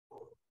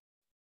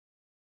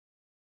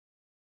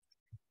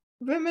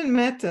Women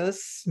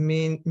Matters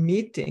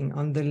meeting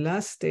on the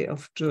last day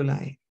of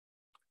July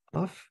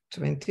of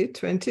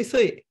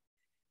 2023.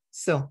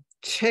 So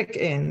check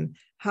in.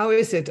 How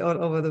is it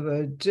all over the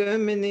world?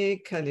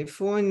 Germany,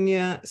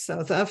 California,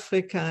 South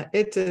Africa,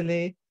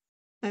 Italy.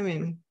 I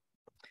mean,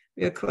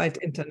 we are quite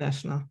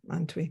international,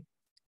 aren't we?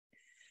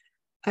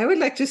 I would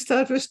like to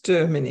start with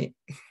Germany.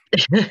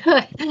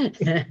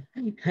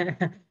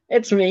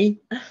 It's me,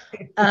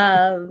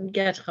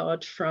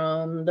 Gertraud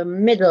from the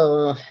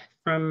middle,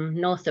 from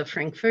north of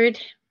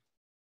Frankfurt.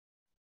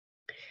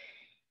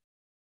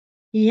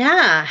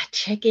 Yeah,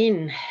 check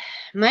in.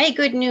 My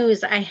good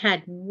news, I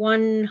had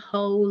one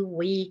whole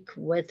week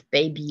with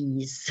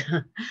babies.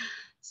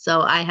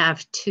 So I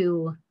have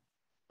two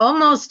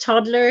almost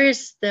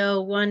toddlers.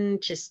 The one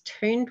just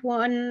turned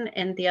one,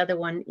 and the other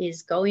one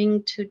is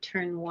going to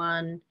turn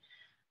one.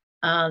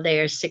 They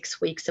are 6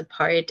 weeks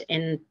apart,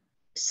 and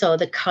so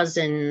the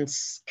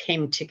cousins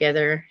came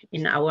together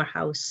in our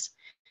house,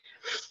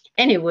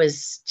 and it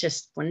was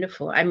just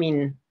wonderful. I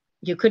mean,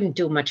 you couldn't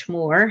do much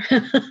more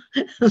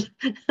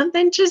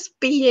than just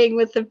being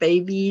with the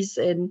babies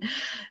and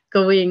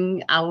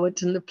going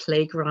out in the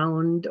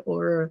playground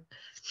or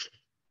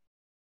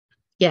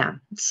yeah.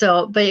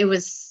 So, but it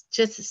was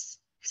just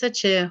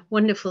such a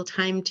wonderful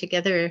time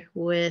together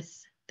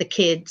with the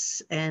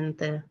kids and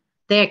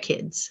their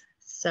kids.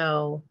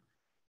 So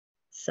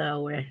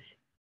we're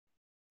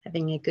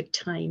having a good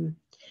time.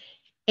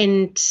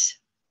 And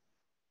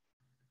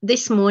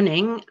this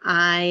morning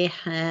I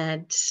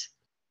had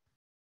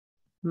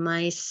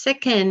my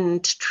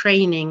second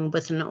training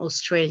with an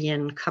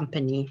Australian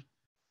company.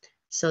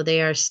 So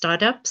they are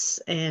startups,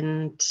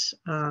 and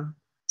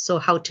so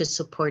how to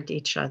support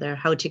each other,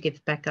 how to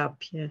give back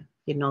up. You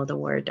know the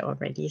word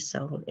already.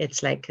 So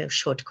it's like a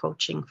short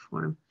coaching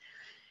form.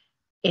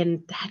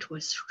 And that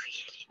was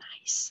really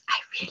nice. I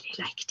really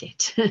liked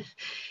it.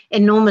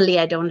 And normally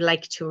I don't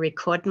like to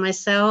record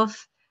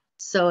myself.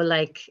 So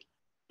like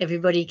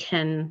everybody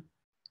can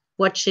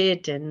watch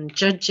it and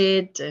judge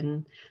it.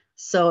 And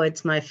so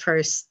it's my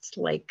first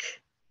like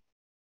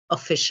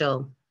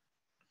official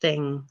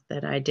thing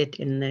that I did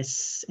in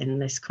this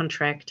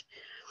contract.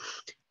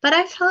 But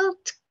I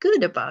felt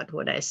good about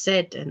what I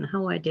said and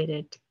how I did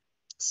it.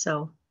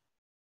 So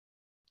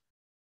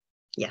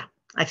yeah,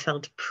 I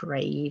felt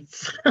brave.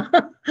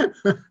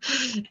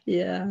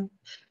 Yeah.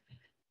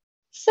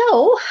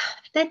 So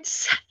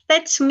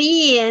that's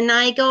me, and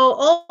I go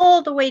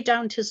all the way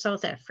down to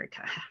South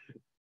Africa.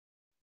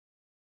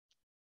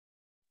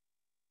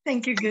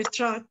 Thank you,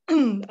 Gertrude.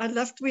 I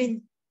loved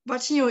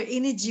watching your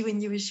energy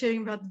when you were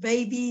sharing about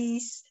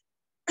babies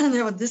and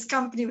about this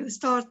company with the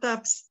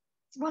startups.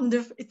 It's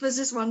wonderful. It was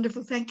just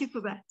wonderful. Thank you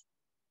for that.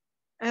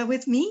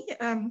 With me,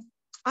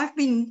 I've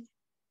been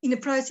in the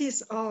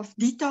process of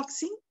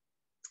detoxing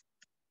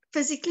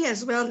physically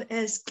as well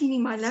as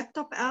cleaning my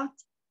laptop out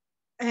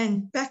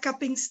and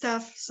backupping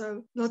stuff.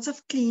 So lots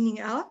of cleaning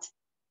out.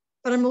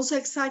 But I'm also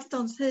excited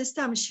on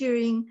Thursday. I'm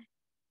sharing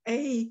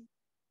a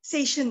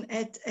session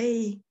at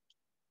a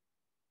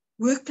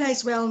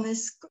workplace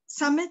wellness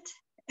summit,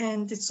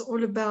 and it's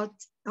all about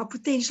our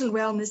potential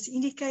wellness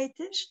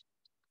indicators.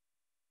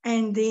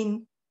 And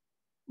then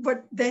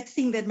what that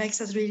thing that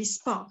makes us really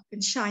spark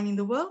and shine in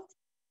the world.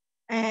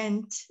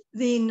 And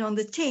then on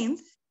the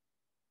 10th,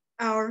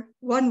 our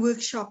one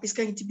workshop is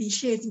going to be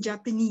shared in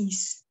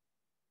Japanese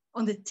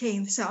on the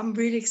 10th. So I'm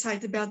really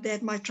excited about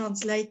that. My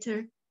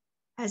translator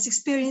has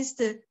experienced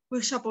the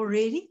workshop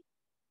already,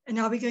 and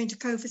now we're going to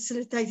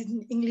co-facilitate it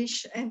in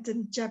English and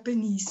in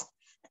Japanese.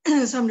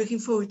 So I'm looking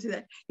forward to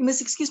that. You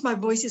must excuse my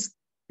voice is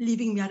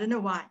leaving me. I don't know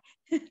why.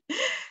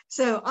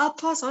 So I'll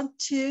pass on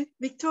to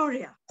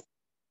Victoria.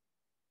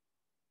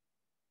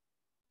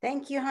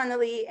 Thank you,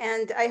 Hanali,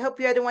 and I hope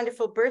you had a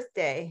wonderful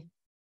birthday.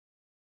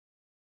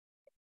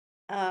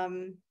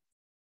 I'm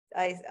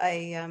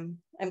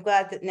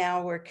glad that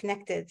now we're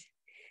connected.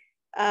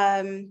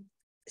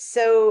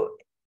 So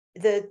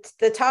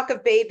the talk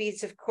of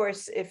babies, of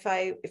course, if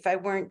I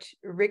weren't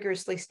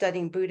rigorously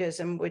studying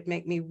Buddhism, would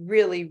make me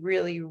really,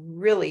 really,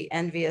 really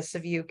envious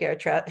of you,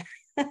 Gertrude,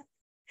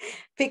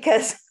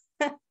 because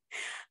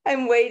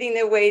I'm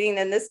waiting,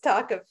 and this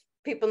talk of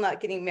people not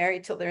getting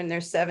married till they're in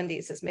their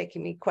 70s is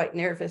making me quite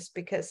nervous,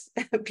 because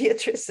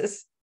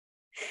Beatrice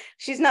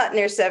she's not in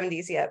her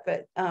 70s yet,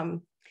 but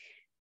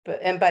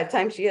and by the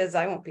time she is,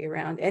 I won't be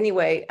around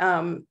anyway.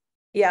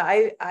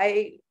 Yeah,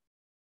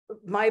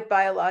 my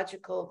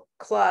biological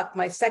clock,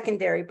 my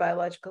secondary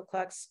biological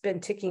clock's been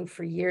ticking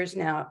for years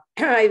now.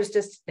 I was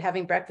just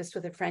having breakfast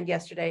with a friend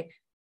yesterday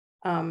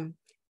at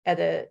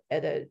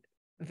a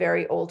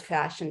very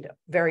old-fashioned,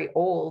 very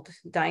old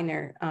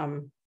diner,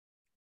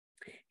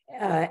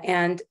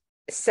 and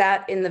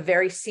sat in the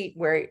very seat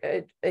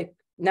where a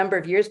number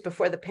of years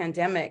before the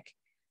pandemic,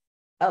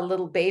 a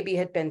little baby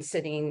had been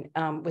sitting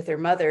with her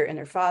mother and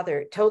her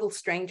father, total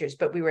strangers,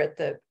 but we were at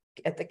the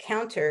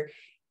counter,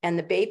 and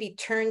the baby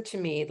turned to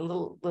me, the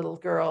little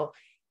girl,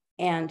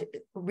 and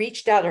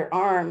reached out her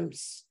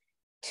arms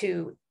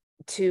to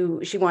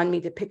she wanted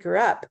me to pick her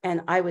up.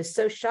 And I was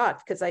so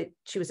shocked because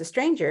she was a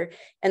stranger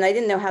and I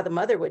didn't know how the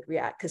mother would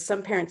react, because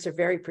some parents are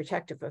very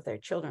protective of their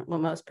children. Well,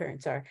 most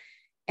parents are.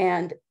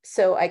 And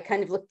so I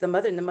kind of looked at the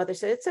mother and the mother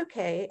said, it's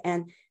okay.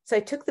 And so I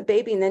took the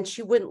baby and then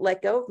she wouldn't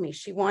let go of me.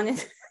 She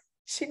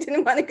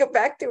didn't want to go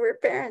back to her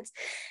parents.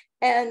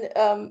 And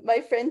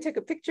my friend took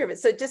a picture of it.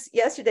 So just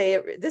yesterday,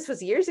 this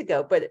was years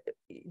ago, but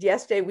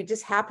yesterday we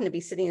just happened to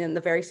be sitting in the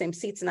very same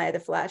seats and I had a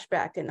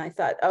flashback and I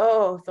thought,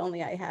 oh, if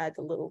only I had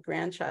a little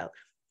grandchild.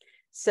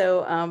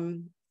 So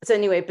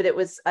anyway, but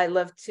I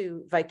love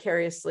to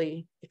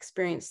vicariously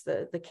experience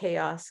the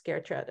chaos,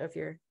 Gertrude, of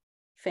your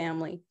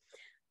family.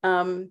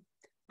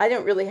 I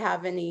don't really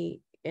have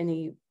any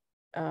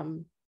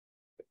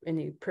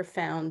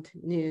profound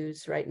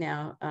news right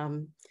now.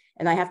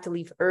 And I have to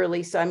leave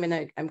early, so I'm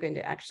going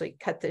to actually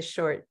cut this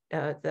short.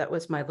 That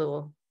was my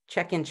little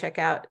check-in,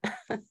 check-out,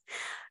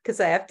 because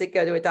I have to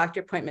go to a doctor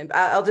appointment.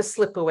 I'll just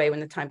slip away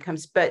when the time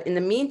comes. But in the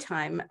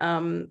meantime,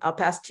 I'll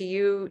pass to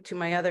you, to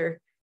my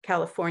other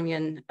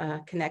Californian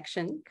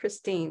connection,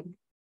 Christine.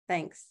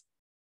 Thanks.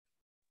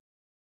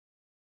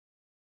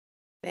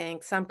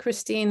 Thanks. I'm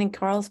Christine in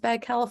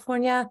Carlsbad,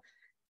 California.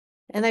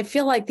 And I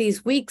feel like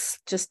these weeks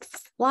just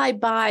fly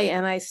by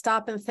and I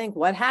stop and think,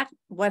 what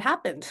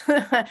happened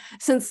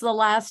since the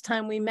last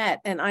time we met?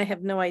 And I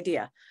have no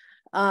idea.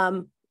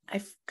 I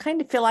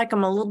kind of feel like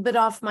I'm a little bit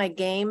off my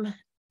game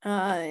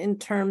in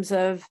terms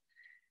of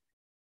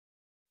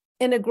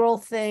integral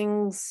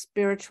things,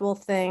 spiritual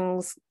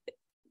things,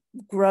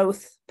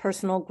 growth,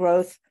 personal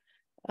growth.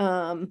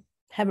 Haven't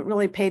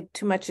really paid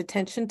too much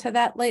attention to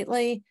that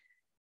lately.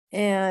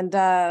 And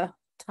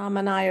Tom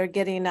and I are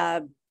getting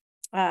a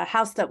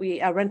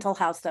rental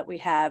house that we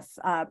have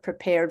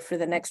prepared for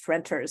the next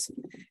renters.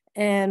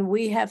 And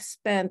we have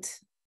spent,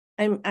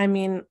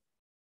 Tom's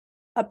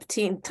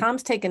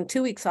taken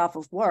 2 weeks off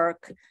of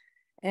work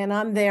and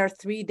I'm there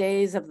 3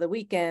 days of the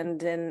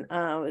weekend, and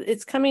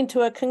it's coming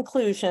to a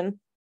conclusion,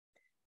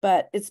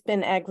 but it's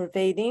been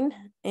aggravating.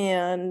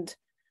 And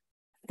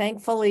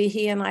thankfully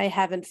he and I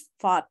haven't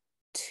fought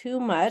too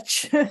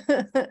much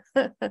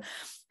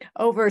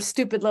over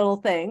stupid little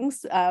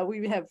things.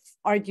 We have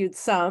argued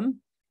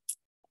some.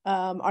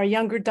 Our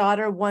younger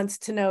daughter wants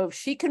to know if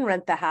she can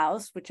rent the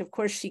house, which of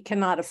course she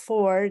cannot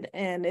afford.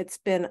 And it's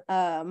been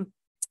an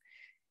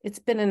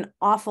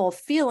awful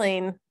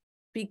feeling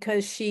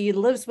because she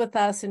lives with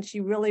us and she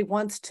really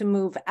wants to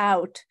move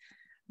out.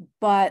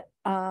 But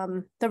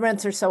the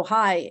rents are so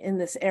high in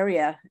this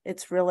area.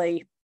 It's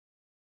really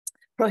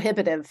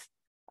prohibitive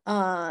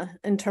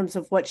in terms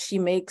of what she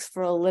makes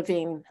for a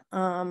living.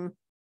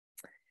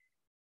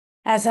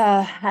 As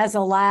a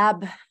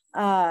lab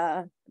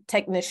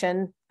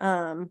technician,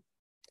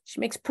 she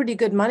makes pretty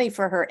good money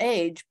for her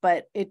age,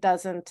 but it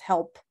doesn't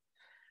help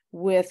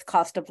with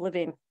cost of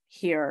living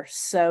here.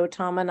 So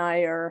Tom and I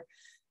are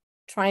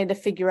trying to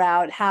figure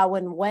out how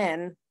and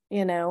when,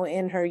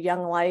 in her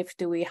young life,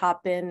 do we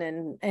hop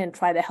in and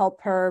try to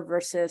help her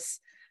versus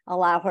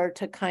allow her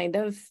to kind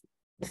of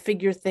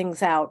figure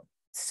things out.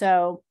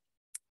 So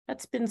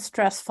that's been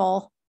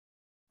stressful.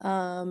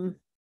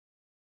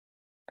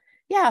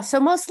 Yeah, so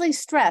mostly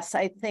stress,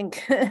 I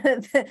think,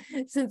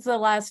 since the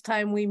last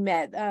time we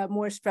met,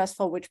 more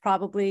stressful, which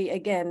probably,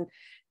 again,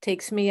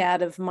 takes me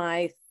out of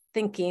my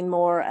thinking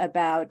more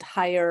about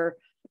higher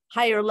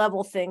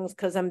level things,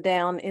 because I'm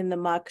down in the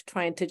muck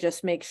trying to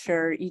just make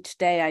sure each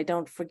day I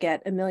don't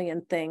forget a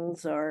million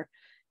things or,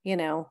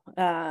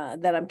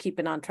 that I'm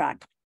keeping on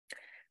track.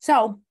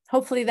 So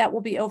hopefully that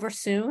will be over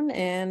soon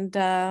and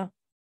get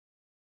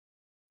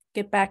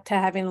back to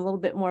having a little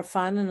bit more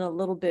fun and a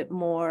little bit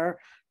more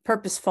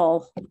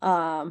purposeful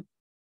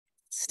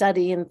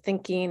study and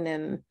thinking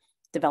and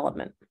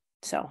development.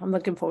 So I'm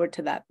looking forward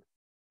to that.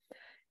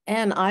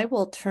 And I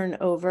will turn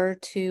over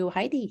to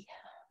Heidi.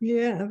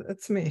 Yeah,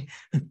 that's me.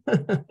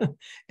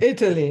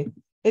 Italy.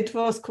 It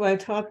was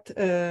quite hot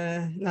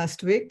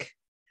last week.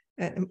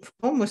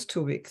 Almost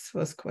 2 weeks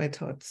was quite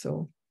hot.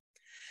 So,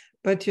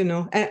 but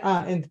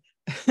and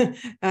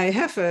I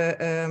have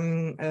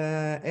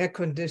air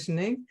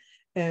conditioning.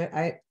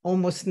 I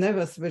almost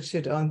never switch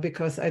it on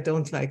because I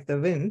don't like the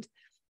wind.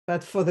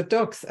 But for the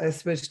dogs, I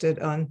switched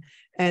it on.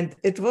 And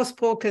it was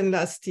broken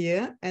last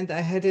year, and I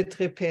had it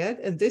repaired.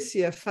 And this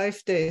year,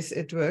 5 days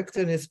it worked,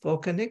 and it's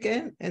broken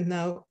again. And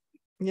now,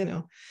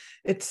 I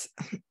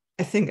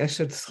think I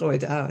should throw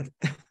it out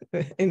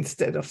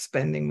instead of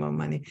spending more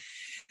money.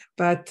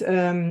 But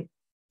I'm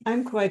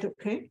quite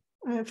okay,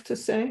 I have to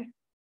say.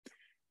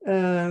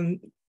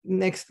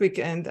 Next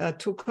weekend are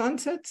 2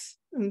 concerts.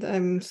 And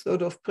I'm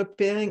sort of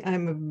preparing.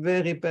 I'm a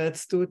very bad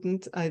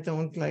student. I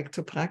don't like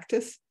to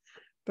practice,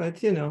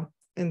 but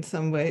in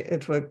some way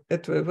it will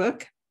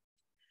work.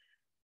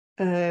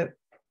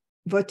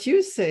 What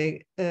you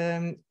say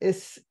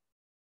is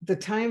the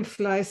time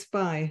flies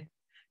by.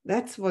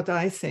 That's what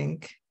I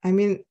think. I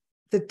mean,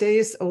 the day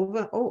is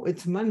over. Oh,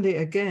 it's Monday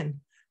again.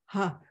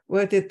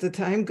 Where did the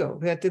time go?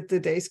 Where did the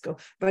days go?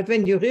 But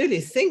when you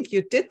really think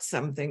you did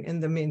something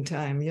in the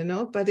meantime,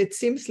 but it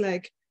seems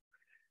like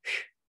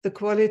the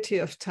quality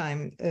of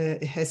time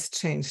has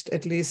changed,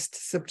 at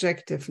least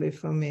subjectively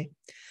for me.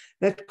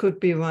 That could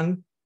be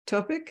one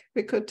topic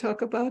we could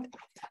talk about,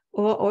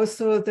 or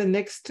also the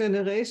next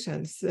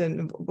generations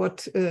and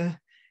what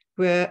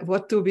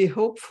do we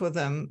hope for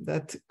them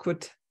that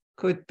could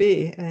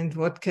be, and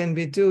what can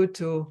we do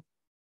to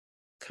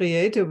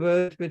create a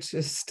world which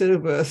is still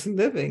worth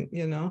living,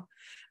 you know.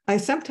 I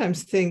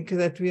sometimes think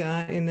that we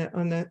are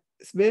on a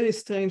very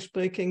strange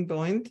breaking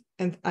point,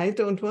 and I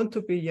don't want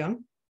to be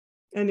young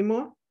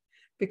anymore,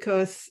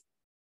 because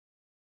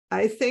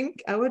I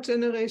think our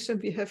generation,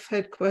 we have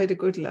had quite a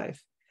good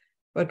life.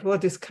 But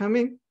what is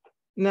coming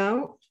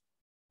now,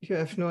 you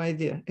have no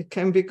idea. It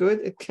can be good,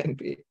 it can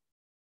be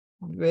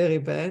very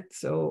bad.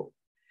 So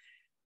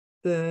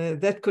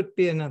that could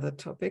be another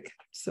topic.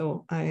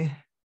 So I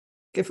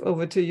give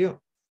over to you.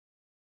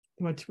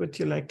 What would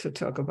you like to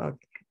talk about?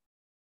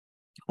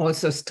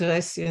 Also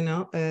stress, you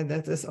know,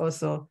 that is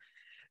also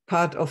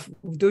part of,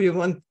 do you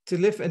want to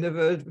live in a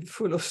world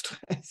full of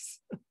stress?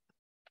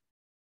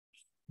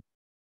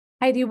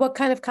 Heidi, what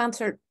kind of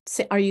concert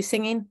are you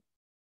singing?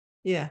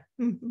 Yeah,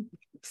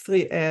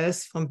 3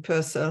 airs from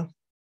Purcell.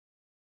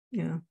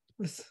 Yeah,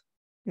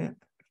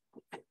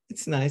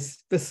 it's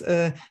nice with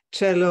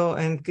cello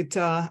and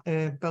guitar,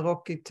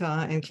 baroque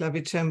guitar and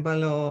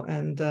clavicembalo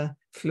and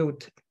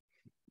flute.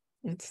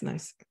 It's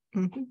nice.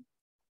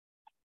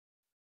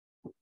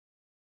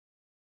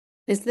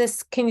 Is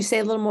this, can you say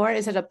a little more?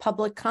 Is it a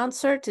public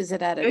concert? Is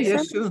it at a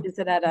church? Sure. Is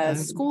it at a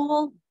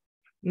school?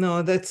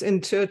 No, that's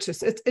in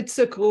churches. It's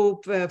a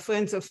group where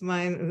friends of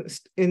mine,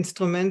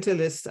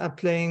 instrumentalists, are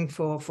playing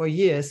for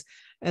years.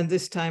 And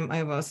this time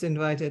I was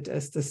invited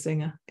as the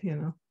singer, you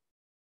know.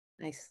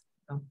 Nice.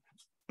 So,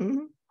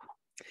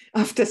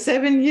 After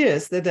 7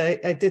 years that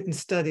I didn't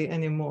study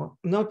anymore,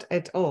 not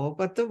at all,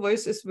 but the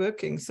voice is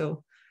working.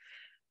 So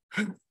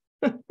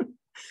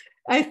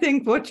I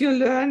think what you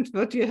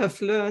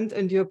have learned,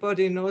 and your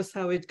body knows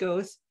how it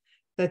goes,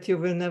 that you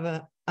will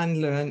never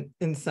unlearn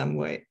in some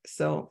way.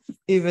 So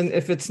even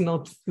if it's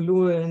not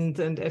fluent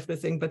and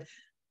everything, but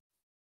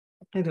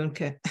I don't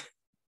care.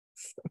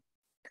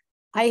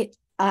 I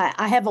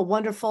have a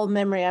wonderful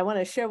memory I want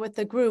to share with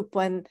the group.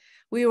 When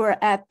we were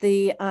at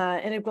the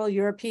Integral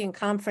European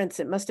Conference,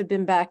 it must have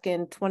been back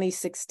in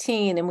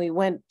 2016, and we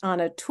went on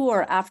a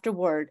tour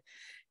afterward,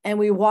 and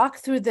we walked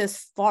through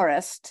this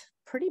forest,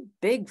 pretty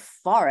big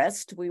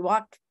forest. We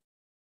walked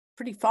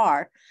pretty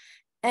far.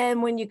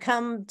 And when you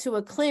come to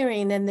a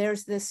clearing, and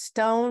there's this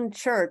stone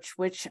church,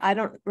 which I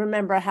don't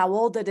remember how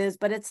old it is,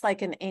 but it's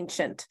like an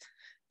ancient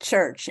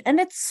church, and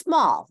it's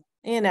small.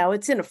 You know,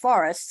 it's in a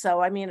forest.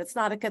 So, I mean, it's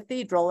not a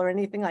cathedral or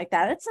anything like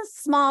that. It's a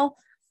small,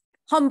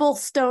 humble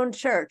stone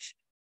church.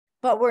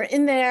 But we're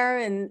in there,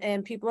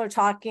 and people are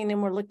talking,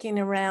 and we're looking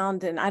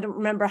around, and I don't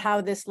remember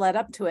how this led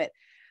up to it.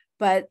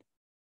 But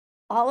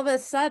all of a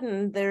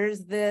sudden,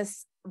 there's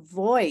this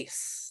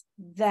voice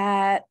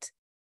that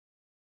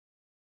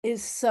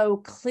is so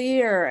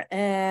clear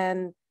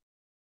and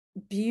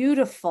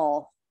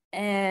beautiful.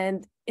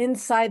 And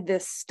inside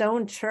this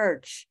stone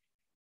church,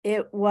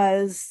 it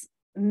was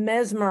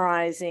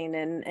mesmerizing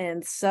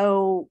and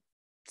so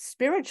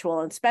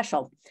spiritual and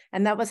special.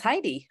 And that was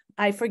Heidi.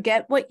 I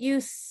forget what you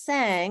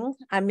sang.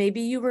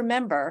 Maybe you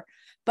remember,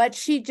 but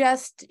she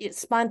just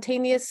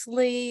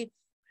spontaneously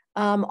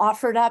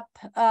offered up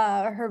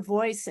her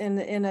voice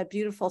in a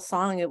beautiful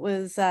song. It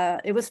was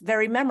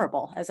very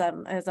memorable. As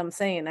I'm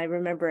saying, I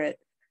remember it.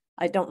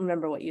 I don't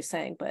remember what you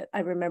sang, but I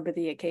remember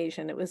the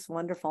occasion. It was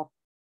wonderful.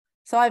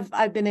 So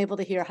I've been able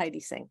to hear Heidi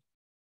sing.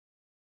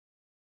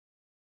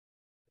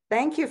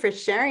 Thank you for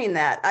sharing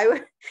that.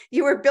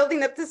 You were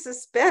building up the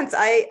suspense.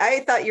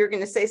 I thought you were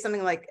going to say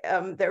something like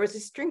there was a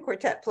string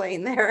quartet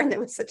playing there, and it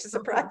was such a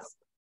surprise.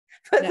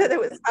 But that it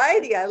was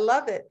Heidi. I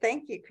love it.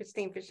 Thank you,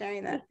 Christine, for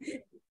sharing that.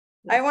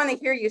 I want to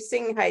hear you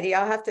sing, Heidi.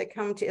 I'll have to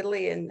come to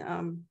Italy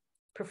and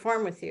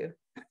perform with you.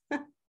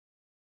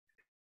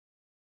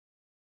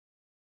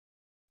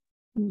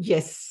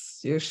 Yes,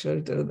 you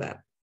should do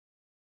that.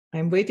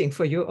 I'm waiting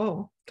for you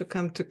all to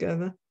come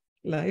together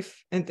live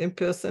and in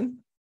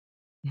person.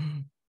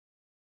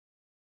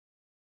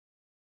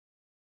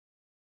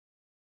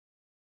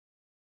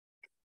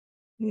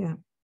 Yeah,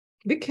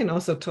 we can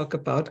also talk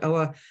about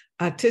our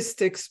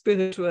artistic,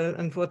 spiritual,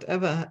 and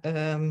whatever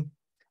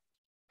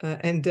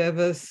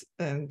endeavors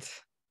and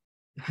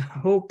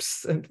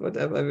hopes and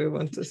whatever we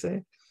want to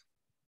say.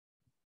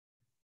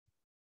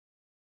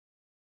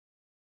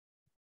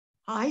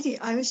 Heidi,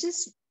 I was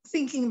just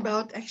thinking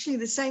about actually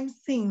the same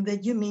thing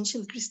that you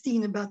mentioned,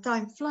 Christine, about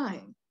time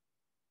flying.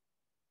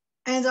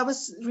 And I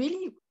was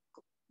really,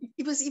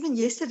 it was even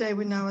yesterday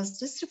when I was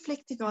just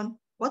reflecting on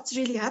what's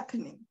really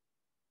happening,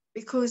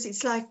 because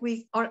it's like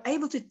we are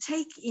able to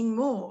take in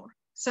more.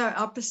 So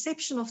our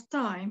perception of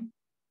time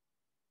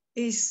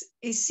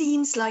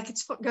seems like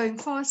it's going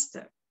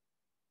faster.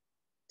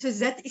 So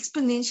it's that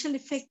exponential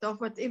effect of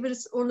whatever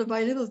is all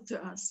available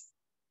to us,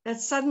 that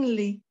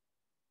suddenly,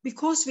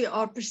 because we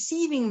are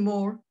perceiving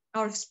more,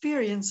 our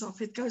experience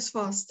of it goes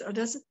faster.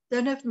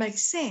 Don't have to make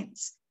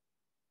sense.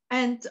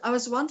 And I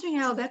was wondering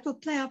how that will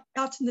play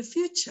out in the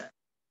future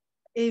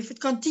if it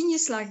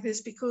continues like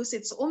this, because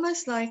it's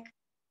almost like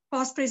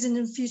past, present,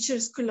 and future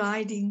is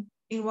colliding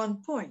in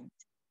one point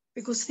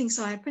because things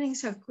are happening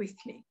so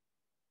quickly.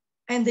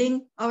 And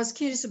then I was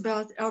curious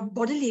about our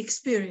bodily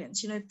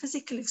experience,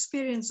 physical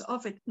experience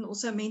of it, and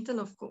also mental,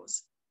 of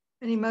course,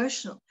 and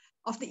emotional,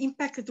 of the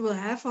impact it will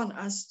have on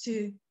us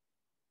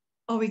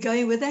are we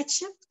going with that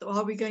shift, or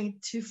are we going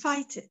to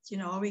fight it?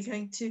 Are we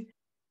going to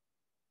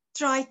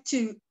try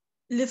to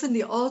live in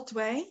the old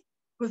way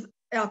with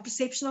our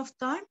perception of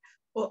time,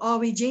 or are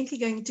we gently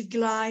going to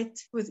glide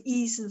with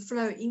ease and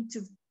flow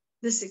into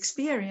this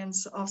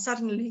experience of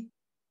suddenly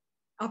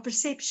our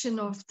perception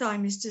of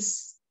time is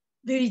just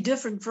very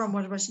different from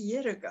what it was a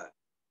year ago,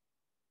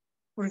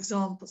 for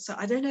example. So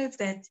I don't know if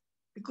that,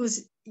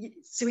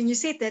 so when you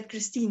said that,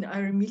 Christine,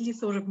 I immediately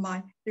thought of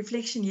my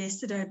reflection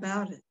yesterday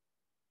about it.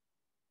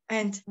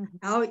 And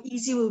how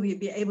easy will we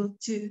be able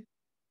to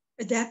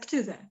adapt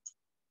to that?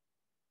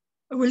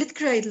 Or will it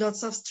create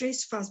lots of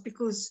stress for us?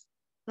 Because,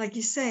 like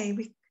you say,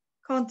 we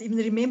can't even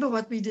remember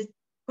what we did.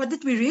 What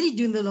did we really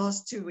do in the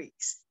last 2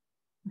 weeks?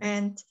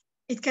 And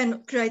it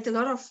can create a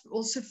lot of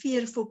also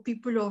fear for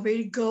people who are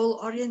very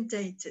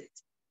goal-orientated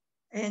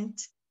and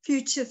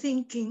future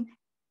thinking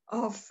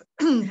of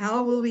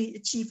how will we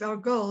achieve our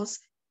goals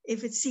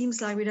if it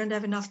seems like we don't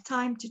have enough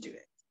time to do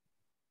it.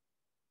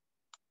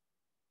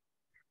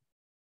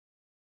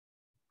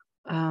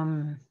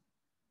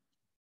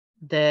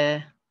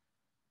 The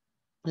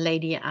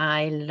lady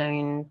I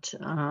learned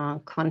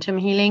quantum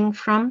healing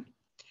from,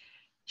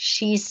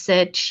 she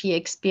said she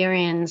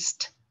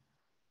experienced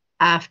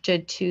after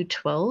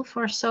 212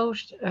 or so,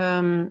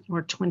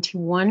 or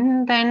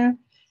 21 then,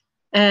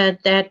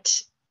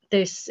 that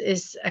this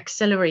is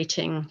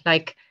accelerating,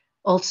 like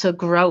also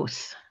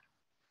growth,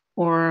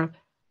 or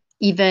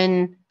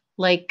even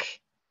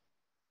like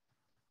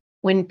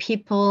when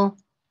people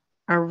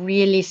are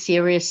really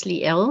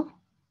seriously ill,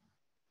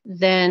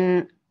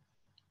 then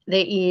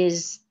there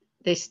is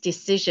this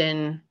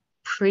decision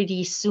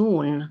pretty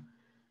soon.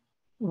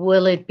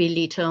 Will it be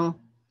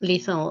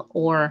lethal,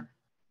 or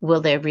will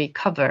they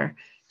recover?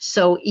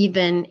 So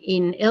even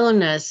in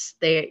illness,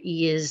 there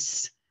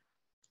is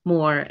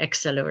more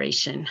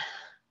acceleration.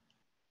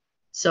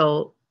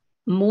 So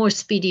more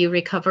speedy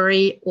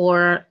recovery,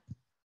 or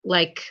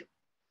like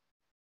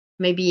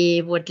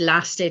maybe what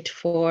lasted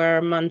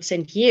for months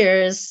and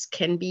years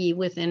can be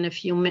within a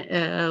few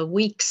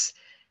weeks.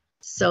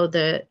 So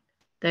that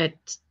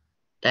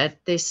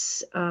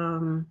this,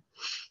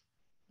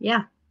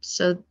 yeah.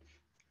 So,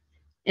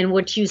 and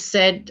what you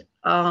said,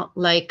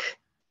 like,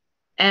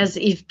 as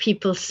if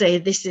people say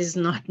this is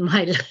not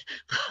my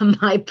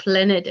my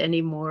planet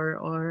anymore,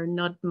 or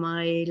not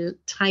my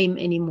time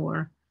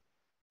anymore.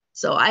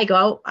 So I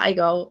go.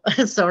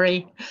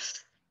 Sorry.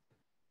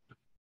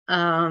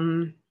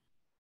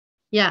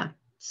 Yeah.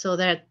 So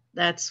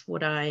that's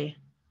what I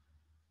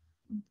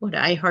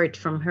heard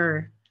from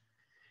her.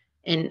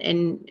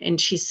 And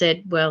she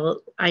said,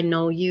 well, I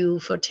know you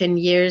for 10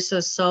 years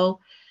or so,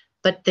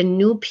 but the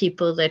new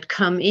people that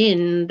come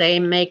in, they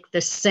make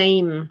the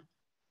same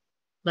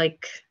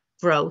like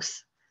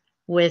growth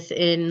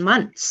within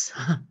months.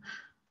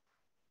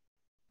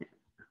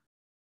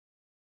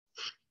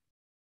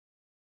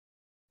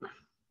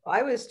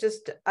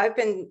 I've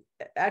been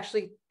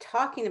actually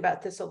talking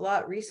about this a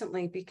lot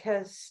recently,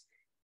 because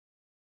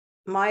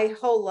my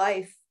whole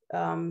life,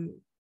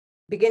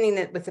 beginning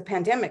with the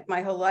pandemic,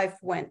 my whole life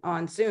went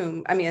on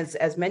Zoom. I mean,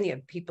 as many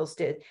of people's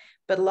did,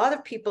 but a lot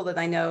of people that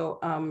I know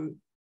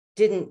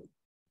didn't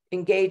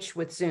engage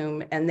with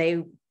Zoom, and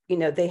they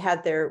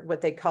had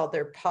what they called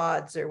their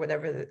pods or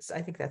whatever.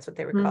 I think that's what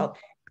they were called,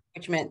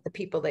 which meant the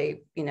people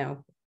they,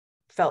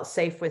 felt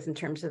safe with in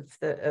terms of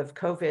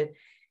COVID.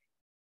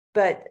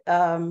 But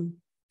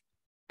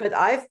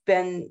I've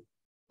been,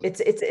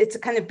 it's a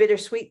kind of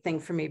bittersweet thing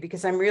for me,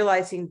 because I'm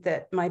realizing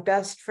that my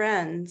best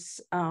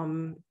friends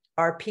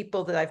are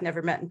people that I've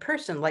never met in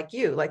person, like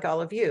you, like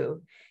all of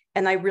you.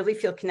 And I really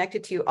feel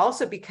connected to you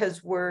also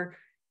because we're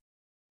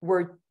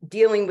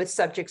dealing with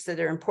subjects that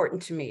are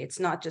important to me. It's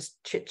not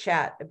just chit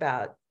chat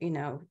about,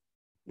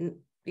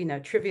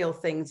 trivial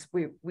things.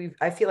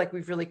 I feel like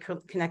we've really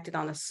connected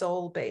on a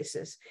soul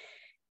basis.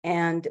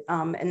 And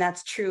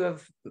that's true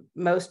of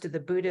most of the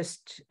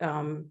Buddhist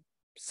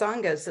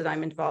sanghas that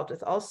I'm involved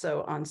with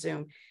also on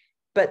Zoom.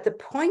 But the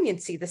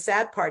poignancy, the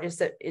sad part is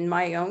that in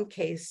my own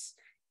case,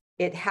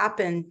 it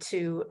happened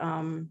to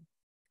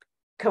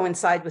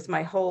coincide with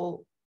my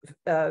whole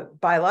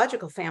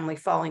biological family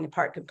falling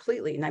apart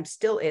completely. And I'm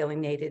still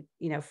alienated,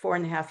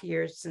 4.5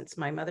 years since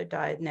my mother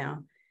died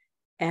now.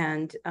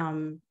 And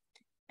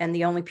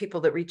the only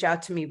people that reach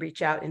out to me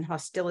reach out in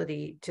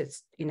hostility to,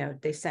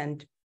 they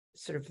send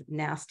sort of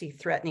nasty,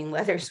 threatening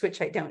letters,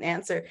 which I don't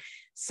answer.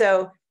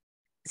 So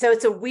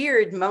it's a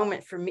weird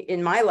moment for me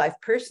in my life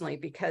personally,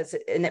 because,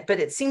 but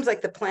it seems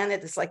like the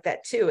planet is like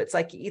that too. It's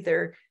like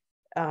either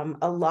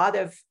a lot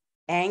of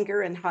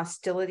anger and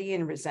hostility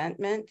and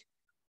resentment,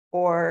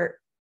 or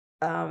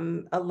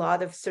a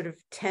lot of sort of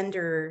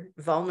tender,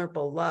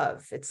 vulnerable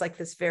love. It's like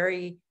this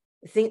very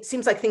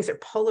seems like things are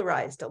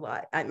polarized a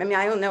lot. I mean,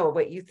 I don't know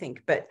what you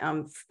think, but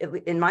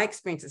in my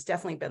experience, it's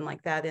definitely been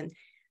like that. And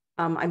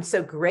I'm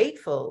so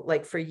grateful,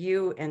 like for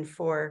you and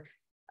for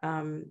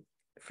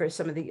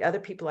some of the other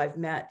people I've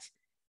met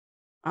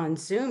on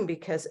Zoom,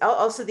 because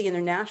also the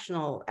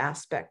international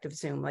aspect of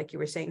Zoom, like you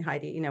were saying,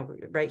 Heidi, you know,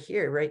 right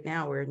here, right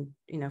now, we're in,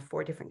 you know,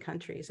 4 different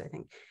countries, I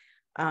think,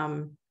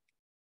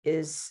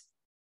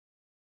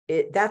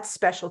 that's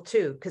special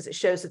too, because it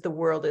shows that the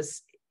world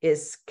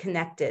is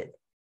connected,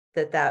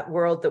 that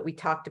world that we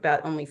talked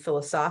about only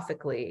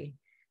philosophically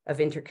of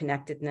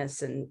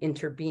interconnectedness and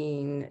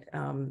interbeing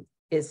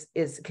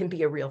can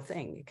be a real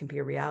thing. It can be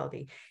a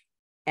reality.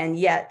 And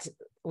yet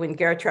when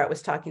Gertrude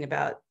was talking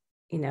about,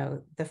 you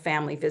know, the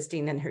family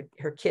visiting and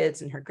her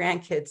kids and her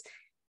grandkids,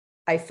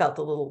 I felt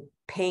a little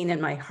pain in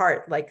my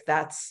heart. Like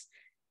that's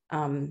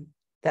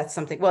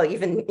something, well,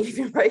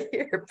 even right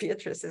here,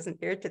 Beatrice isn't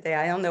here today.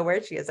 I don't know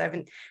where she is. I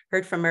haven't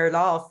heard from her at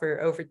all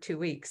for over 2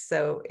 weeks.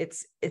 So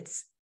it's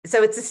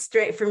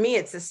for me,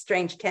 it's a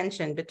strange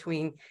tension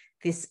between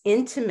this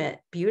intimate,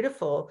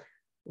 beautiful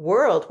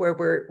world where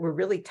we're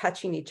really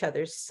touching each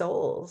other's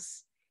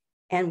souls.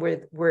 And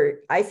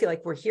I feel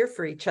like we're here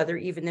for each other,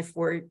 even if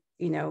we're,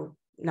 you know,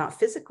 not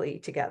physically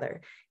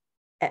together.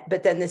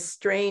 But then this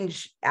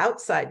strange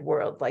outside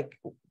world, like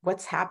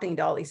what's happening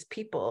to all these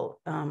people.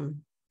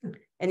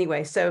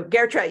 Anyway, so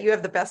Gertrude, you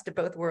have the best of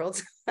both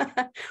worlds.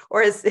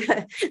 Or as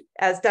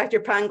Dr.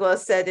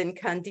 Pangloss said in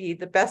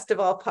Candide, the best of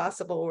all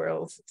possible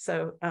worlds.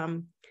 So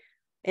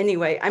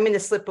anyway, I'm going to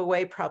slip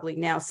away probably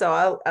now. So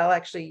I'll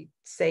actually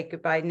say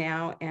goodbye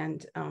now,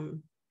 and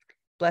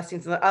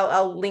blessings.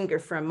 I'll linger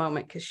for a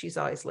moment because she's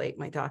always late,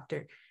 my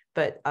doctor.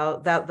 But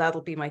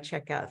that'll be my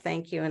checkout.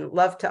 Thank you, and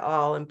love to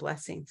all, and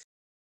blessings.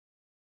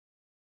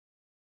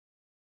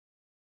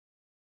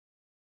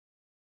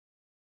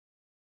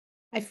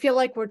 I feel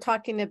like we're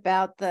talking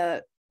about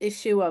the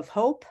issue of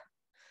hope.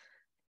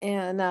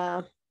 And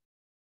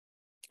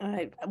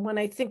when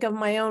I think of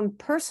my own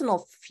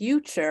personal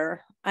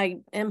future, I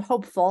am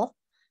hopeful.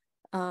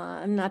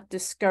 I'm not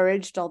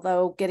discouraged,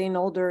 although getting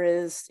older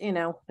is, you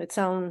know, its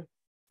own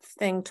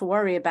thing to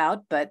worry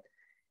about, but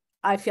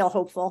I feel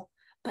hopeful.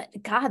 But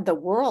God, the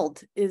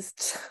world is,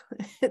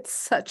 it's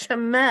such a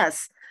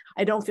mess.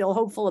 I don't feel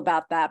hopeful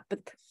about that.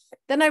 But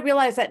then I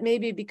realize that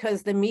maybe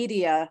because the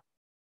media,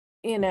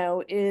 you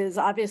know, is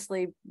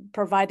obviously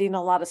providing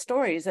a lot of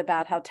stories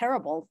about how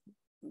terrible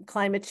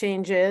climate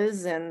change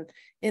is. And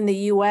in the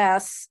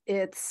US,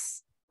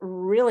 it's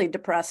really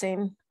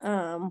depressing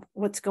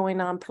what's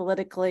going on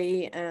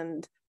politically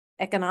and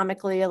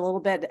economically a little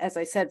bit, as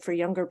I said, for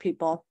younger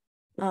people.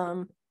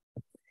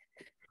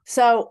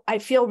 So I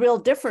feel real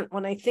different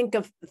when I think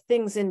of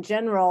things in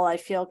general. I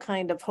feel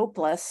kind of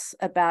hopeless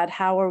about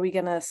how are we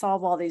going to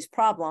solve all these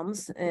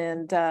problems.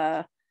 And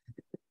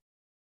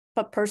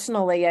but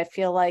personally, I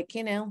feel like,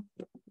 you know,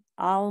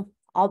 I'll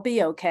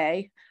be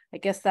okay. I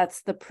guess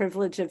that's the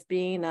privilege of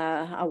being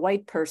a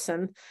white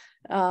person,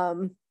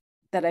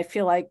 that I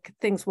feel like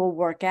things will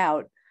work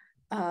out.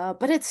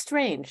 But it's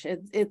strange.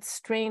 It's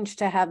strange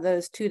to have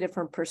those two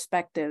different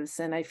perspectives.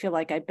 And I feel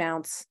like I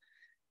bounce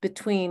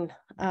between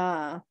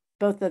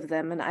both of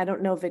them. And I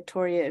don't know,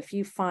 Victoria, if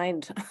you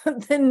find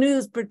the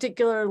news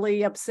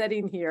particularly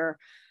upsetting here,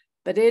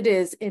 but it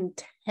is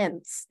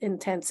intense,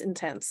 intense,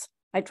 intense.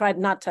 I tried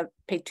not to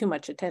pay too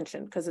much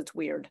attention because it's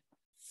weird.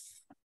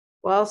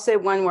 Well, I'll say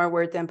one more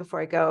word then before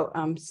I go,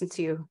 since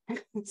you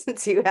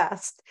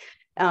asked.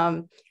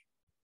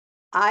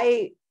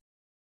 I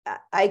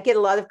get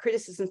a lot of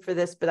criticism for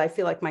this, but I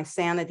feel like my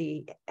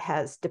sanity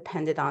has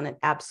depended on it.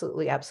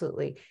 Absolutely,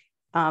 absolutely.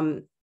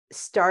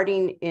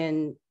 Starting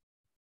in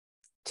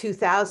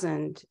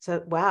 2000,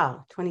 so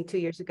wow, 22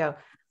 years ago,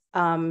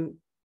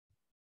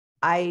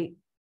 I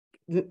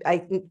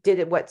did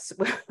it what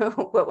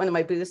one of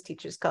my Buddhist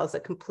teachers calls a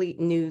complete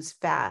news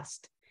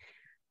fast,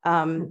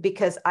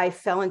 because I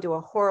fell into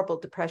a horrible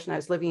depression. I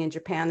was living in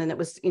Japan, and it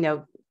was, you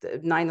know,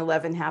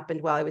 9/11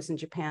 happened while I was in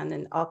Japan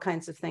and all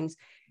kinds of things.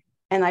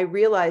 And I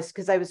realized,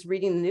 because I was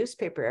reading the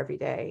newspaper every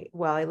day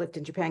while I lived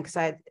in Japan, because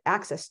I had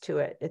access to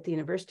it at the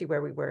university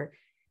where we were.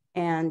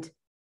 And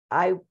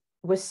I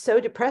was so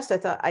depressed, I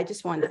thought I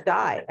just wanted to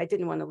die. I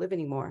didn't want to live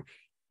anymore.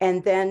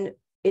 And then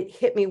it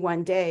hit me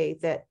one day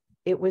that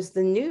it was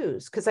the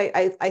news, because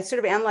I sort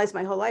of analyzed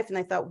my whole life, and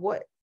I thought,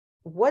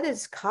 what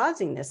is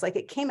causing this? Like,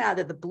 it came out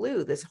of the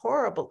blue, this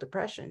horrible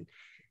depression,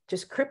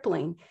 just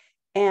crippling.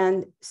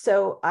 And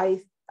so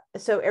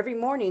every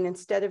morning,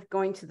 instead of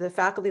going to the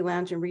faculty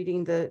lounge and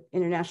reading the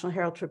International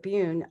Herald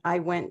Tribune, I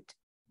went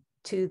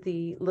to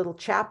the little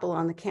chapel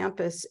on the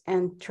campus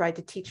and tried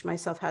to teach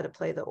myself how to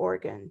play the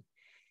organ,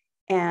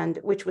 and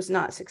which was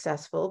not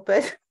successful,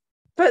 but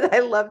I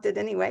loved it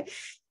anyway.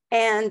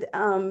 And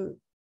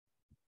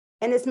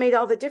it's made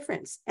all the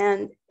difference.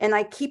 And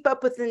I keep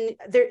up with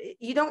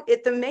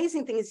the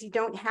amazing thing is you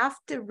don't have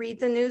to read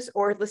the news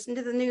or listen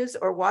to the news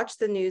or watch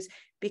the news,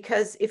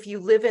 because if you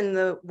live in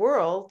the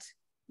world,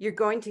 you're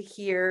going to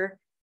hear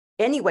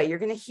anyway, you're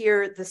going to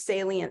hear the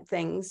salient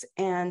things,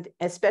 and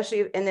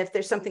especially, and if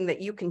there's something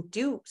that you can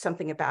do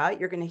something about,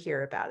 you're going to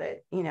hear about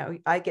it. You know,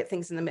 I get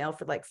things in the mail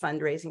for like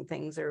fundraising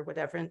things or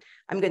whatever, and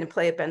I'm going to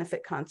play a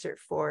benefit concert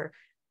for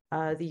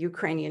the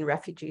Ukrainian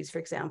refugees, for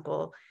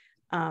example,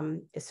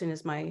 as soon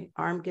as my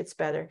arm gets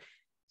better.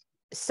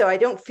 So I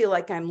don't feel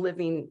like I'm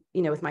living,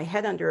 you know, with my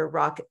head under a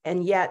rock,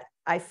 and yet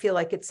I feel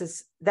like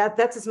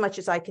that's as much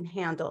as I can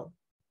handle.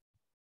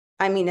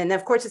 I mean, and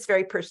of course it's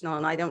very personal,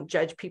 and I don't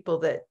judge people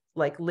that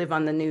like live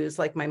on the news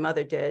like my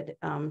mother did.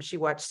 She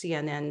watched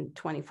CNN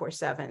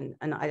 24/7,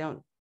 and I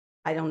don't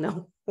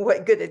know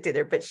what good it did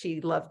her, but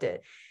she loved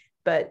it.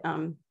 But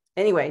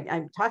anyway,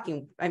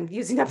 I'm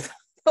using up the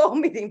whole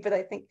meeting, but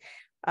I think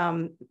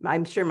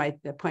I'm sure my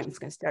appointment's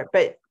going to start.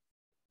 But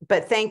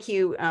thank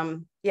you.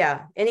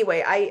 Yeah.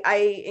 Anyway,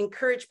 I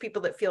encourage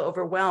people that feel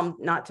overwhelmed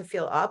not to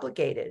feel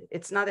obligated.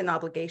 It's not an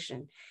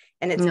obligation,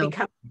 and it's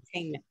become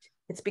entertainment.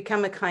 It's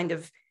become a kind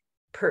of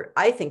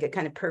I think a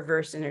kind of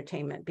perverse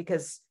entertainment,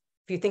 because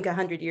if you think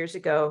 100 years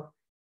ago,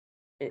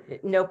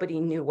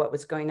 nobody knew what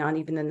was going on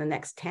even in the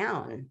next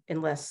town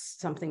unless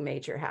something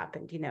major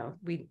happened. You know,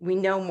 we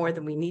know more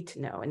than we need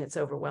to know, and it's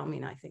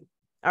overwhelming, I think.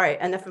 All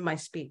right, enough of my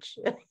speech.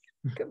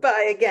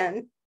 Goodbye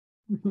again.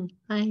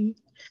 Bye.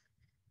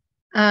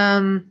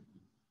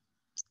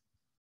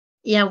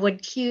 Yeah,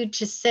 what you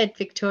just said,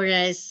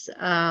 Victoria, is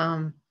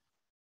I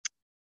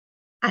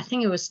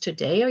think it was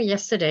today or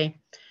yesterday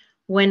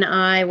when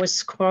I was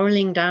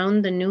scrolling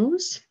down the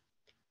news,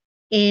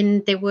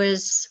 and there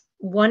was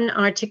one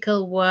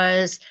article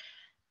was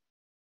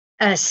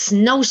a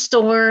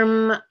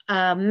snowstorm,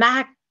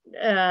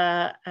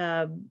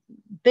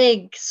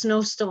 big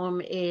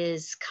snowstorm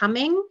is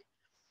coming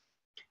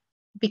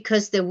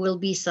because there will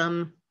be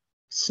some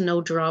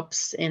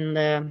snowdrops in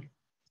the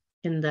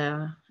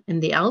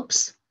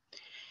Alps.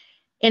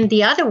 And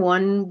the other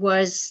one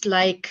was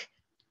like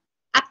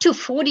up to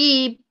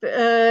 40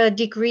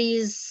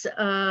 degrees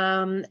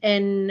and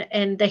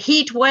the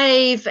heat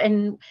wave,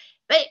 and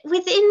but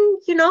within,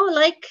 you know,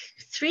 like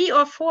 3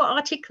 or 4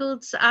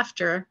 articles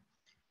after.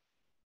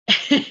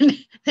 And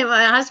then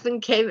my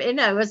husband came in,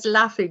 I was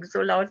laughing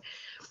so loud.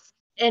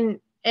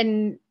 And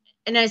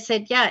I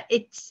said, yeah,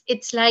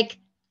 it's like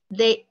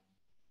they,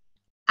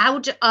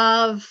 out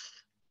of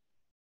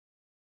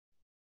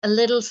a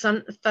little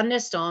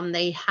thunderstorm,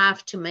 they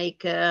have to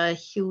make a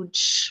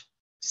huge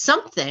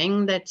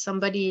something that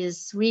somebody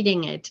is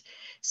reading it.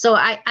 So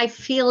I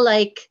feel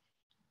like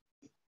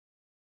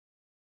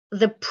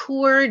the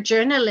poor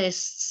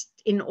journalists,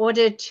 in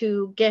order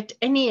to get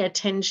any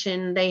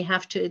attention, they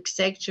have to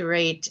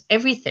exaggerate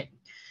everything.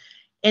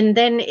 And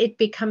then it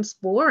becomes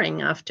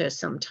boring after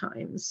some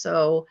time.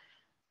 So,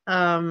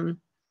 and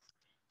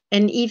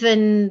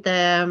even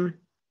the,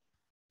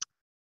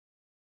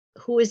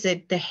 who is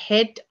it? The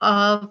head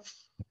of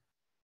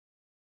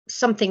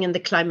something in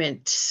the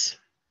climate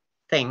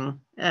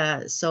thing,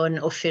 so an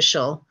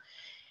official.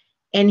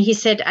 And he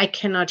said, I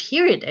cannot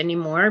hear it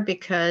anymore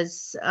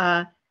because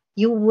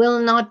you will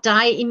not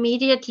die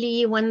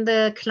immediately when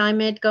the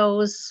climate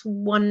goes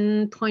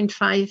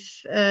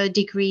 1.5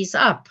 degrees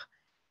up.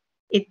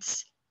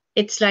 It's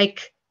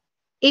like,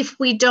 if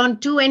we don't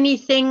do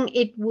anything,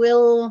 it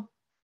will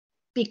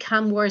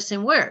become worse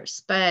and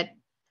worse. But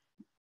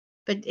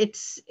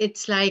it's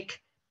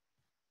like,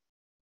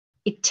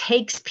 it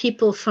takes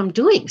people from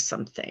doing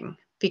something,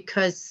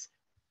 because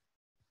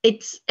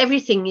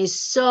everything is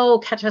so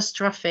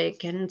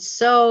catastrophic and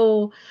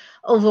so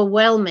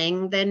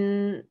overwhelming.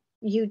 Then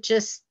you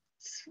just,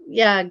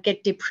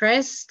 get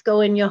depressed,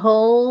 go in your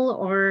hole,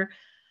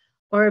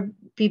 or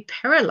be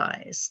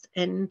paralyzed.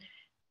 And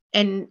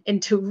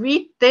to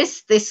read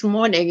this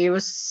morning, it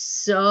was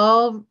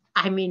so,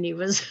 I mean, it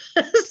was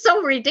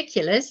so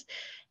ridiculous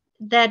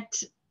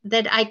that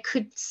I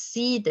could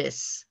see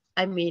this.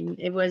 I mean,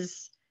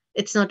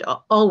 it's not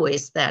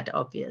always that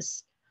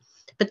obvious,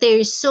 but there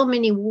is so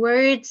many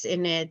words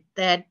in it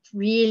that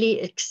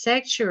really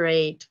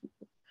exaggerate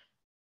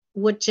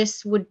what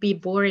just would be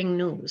boring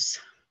news.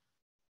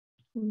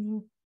 Mm-hmm.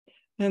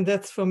 And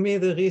that's for me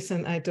the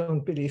reason I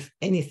don't believe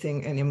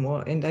anything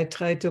anymore. And I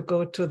try to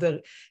go to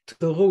the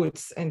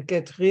roots and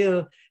get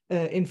real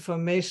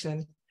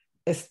information,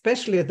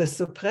 especially the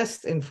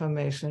suppressed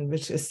information,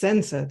 which is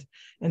censored.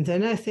 And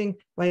then I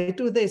think, why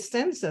do they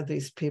censor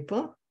these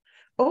people?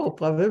 Oh,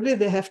 probably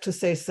they have to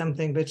say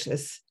something which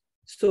is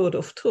sort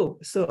of true.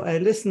 So I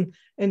listen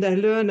and I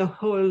learn a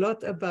whole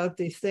lot about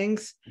these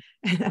things.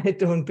 And I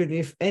don't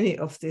believe any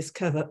of this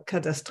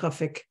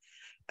catastrophic.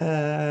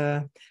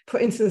 For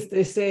instance,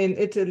 they say in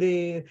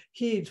Italy,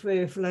 heat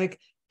wave, like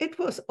it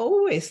was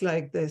always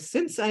like this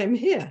since I'm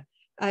here.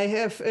 I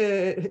have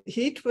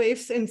heat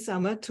waves in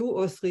summer, 2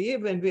 or 3,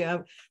 when we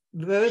are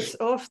worse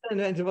off,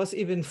 and it was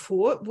even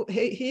 4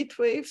 heat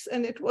waves,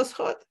 and it was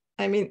hot.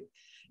 I mean,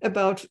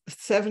 about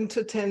 7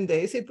 to 10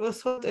 days it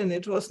was hot, and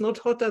it was not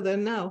hotter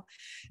than now.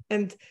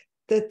 And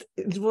that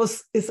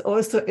is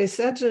also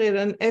exaggerated,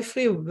 and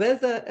every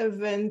weather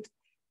event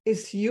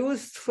is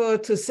used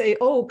to say,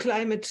 oh,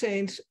 climate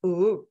change.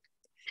 Oh,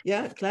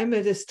 yeah,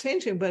 climate is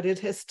changing, but it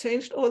has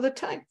changed all the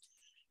time.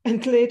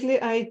 And lately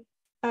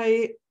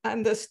I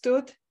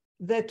understood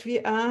that we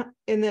are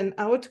in an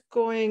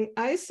outgoing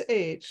ice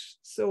age.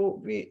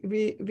 So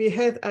we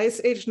had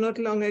ice age not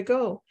long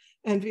ago,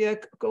 and we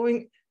are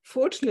going,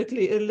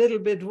 fortunately, a little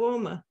bit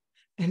warmer.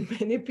 And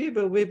many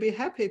people will be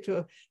happy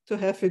to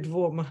have it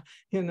warmer,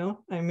 you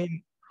know. I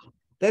mean,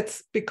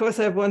 that's because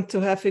I want to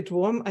have it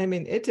warm. I'm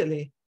in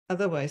Italy.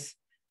 Otherwise,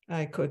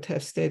 I could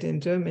have stayed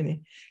in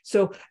Germany.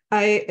 So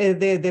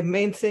the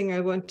main thing I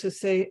want to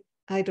say,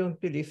 I don't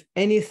believe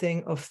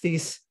anything of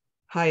these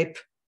hype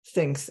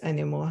things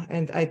anymore.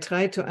 And I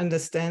try to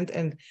understand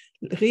and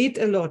read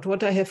a lot.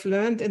 What I have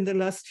learned in the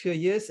last few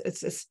years,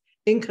 it's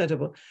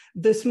incredible.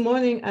 This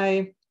morning,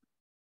 I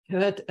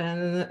heard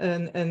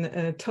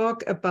a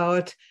talk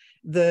about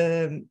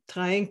the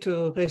trying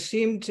to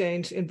regime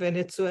change in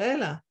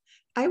Venezuela.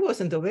 I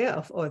wasn't aware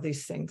of all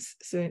these things,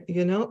 so,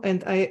 you know,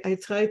 and I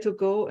try to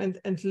go and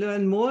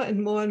learn more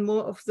and more and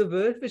more of the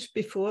world, which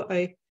before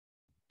I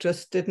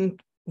just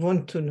didn't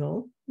want to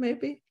know,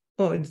 maybe,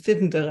 or it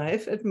didn't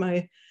arrive at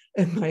my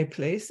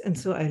place. And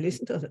so I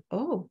listened to it.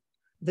 Oh,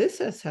 this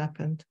has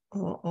happened.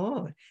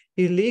 Oh,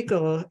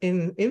 illegal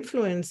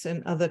influence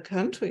in other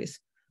countries.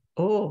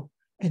 Oh,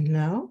 and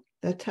now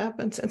that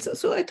happens. And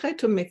so I try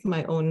to make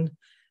my own,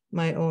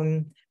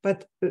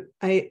 but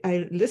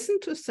I listen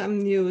to some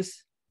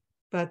news,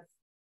 but,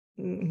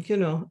 you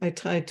know, I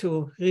try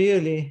to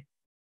really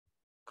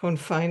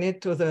confine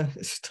it to the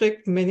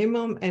strict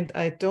minimum, and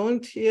I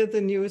don't hear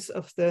the news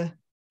of the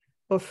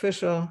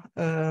official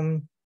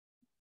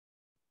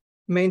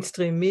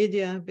mainstream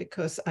media,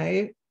 because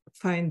I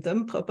find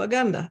them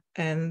propaganda,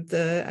 and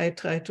I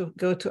try to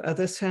go to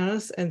other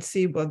channels and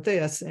see what they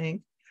are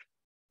saying.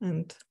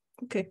 And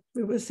okay,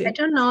 we will see. I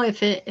don't know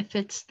if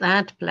it's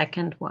that black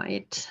and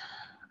white.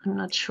 I'm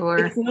not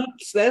sure. It's not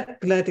that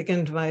black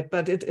and white,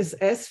 but it is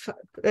as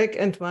black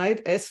and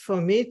white as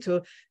for me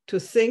to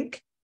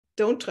think,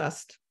 don't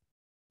trust.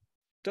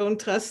 Don't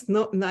trust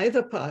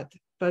neither part,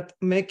 but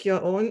make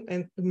your own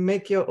and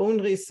make your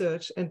own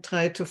research and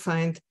try to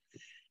find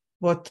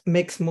what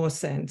makes more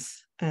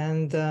sense.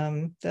 And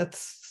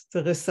that's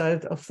the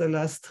result of the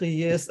last 3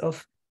 years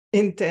of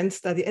intense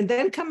study. And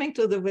then coming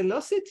to the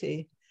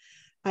velocity,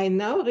 I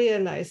now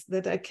realize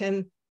that I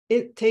can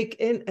take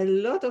in a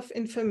lot of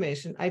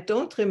information. I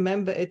don't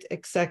remember it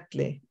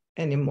exactly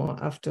anymore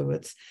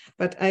afterwards,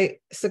 but I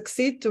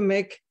succeed to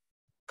make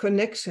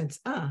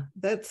connections. I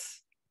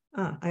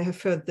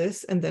have heard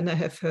this, and then I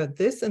have heard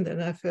this, and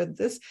then I've heard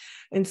this.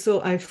 And so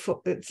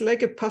it's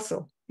like a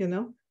puzzle, you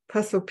know,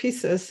 puzzle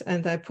pieces,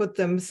 and I put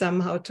them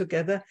somehow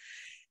together.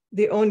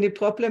 The only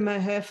problem I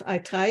have, I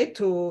try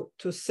to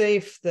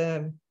save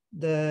the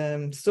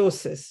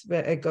sources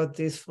where I got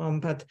these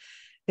from, but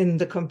in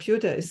the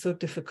computer it's so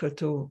difficult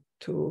to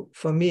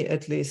for me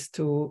at least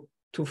to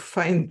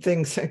find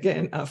things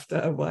again after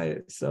a while.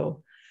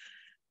 So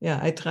yeah,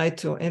 I try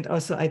to, and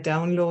also I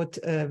download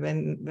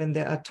when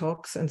there are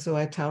talks, and so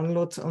I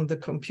download on the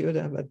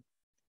computer. But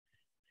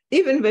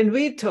even when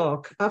we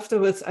talk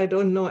afterwards, I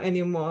don't know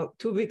anymore.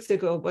 2 weeks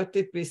ago, what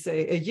did we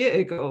say? A year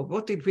ago,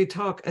 what did we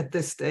talk at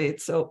this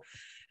date? So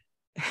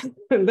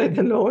let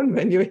alone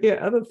when you hear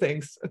other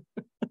things.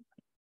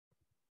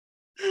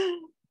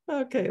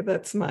 Okay,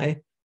 that's my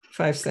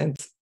 5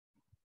 cents.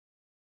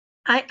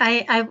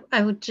 I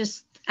would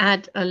just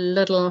add a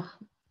little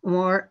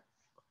more.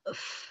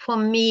 For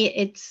me,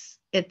 it's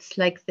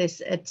like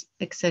this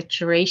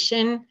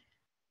exaggeration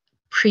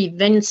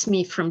prevents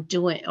me from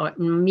doing, or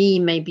me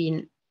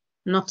maybe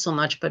not so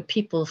much, but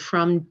people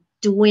from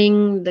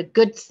doing the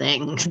good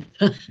things.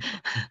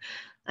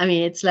 I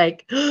mean, it's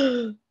like,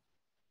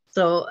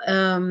 so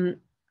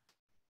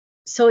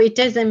it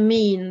doesn't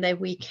mean that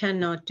we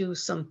cannot do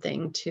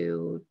something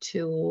to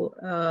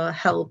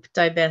help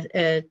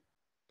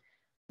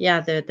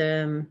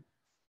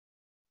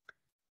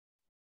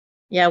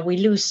we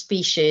lose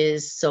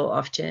species so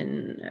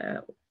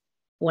often,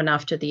 one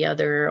after the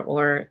other,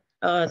 or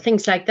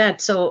things like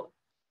that. So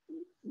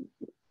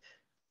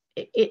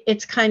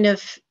it's kind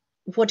of,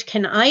 what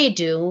can I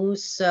do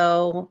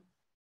so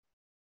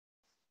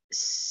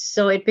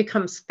it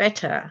becomes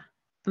better,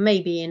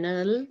 maybe in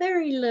a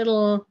very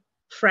little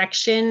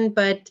fraction,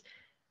 but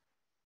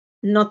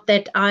not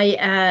that I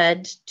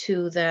add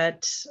to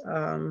that.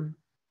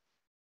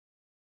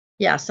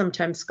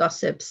 Sometimes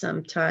gossip,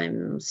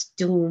 sometimes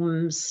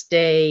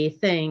doomsday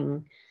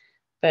thing,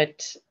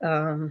 but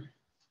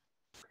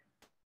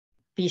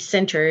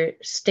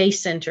stay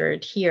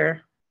centered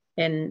here,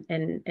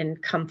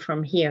 and come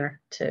from here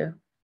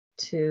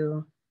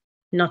to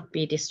not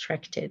be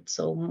distracted.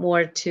 So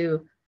more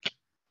to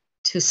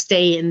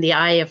stay in the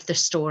eye of the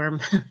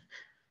storm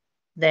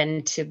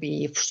than to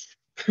be.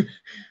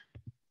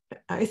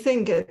 I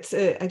think it's,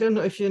 I don't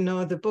know if you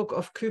know the book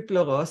of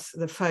Kübler-Ross,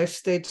 the 5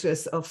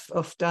 stages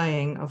of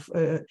dying, of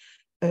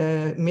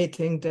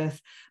meeting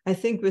death. I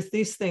think with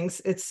these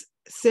things, it's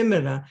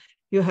similar.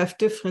 You have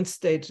different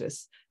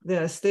stages.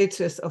 There are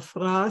stages of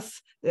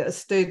wrath, there are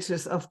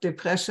stages of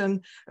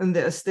depression, and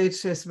there are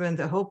stages when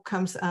the hope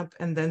comes up,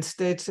 and then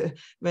stages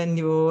when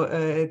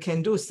you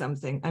can do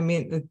something. I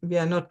mean, we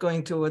are not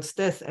going towards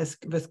death as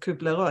with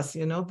Kübler-Ross,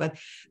 you know, but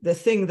the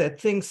thing that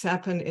things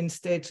happen in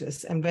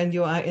stages. And when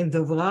you are in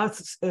the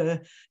wrath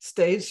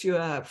stage, you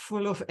are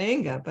full of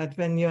anger. But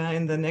when you are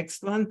in the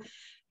next one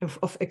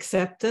of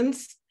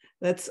acceptance,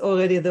 that's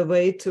already the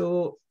way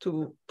to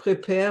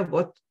prepare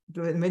what,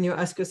 when you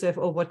ask yourself,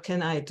 oh, what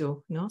can I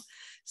do? No?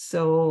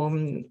 So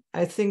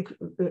I think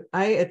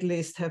I at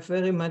least have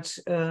very much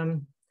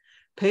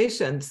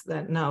patience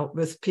that now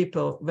with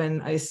people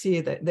when I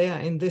see that they are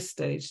in this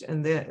stage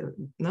and they're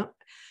no.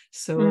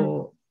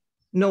 So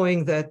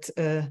knowing that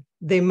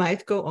they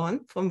might go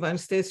on from one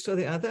stage to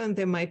the other and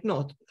they might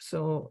not.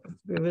 So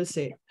we will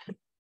see.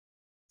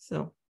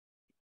 So.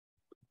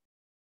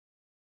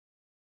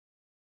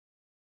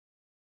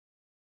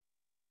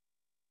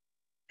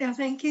 Yeah,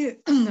 thank you,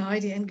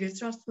 Heidi and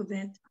Gertrude, for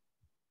that.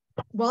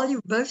 While you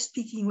were both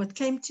speaking, what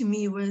came to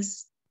me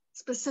was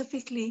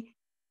specifically,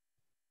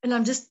 and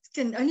I'm just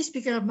can only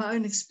speak out of my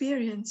own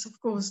experience, of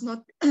course,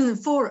 not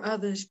for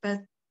others,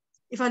 but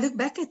if I look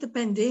back at the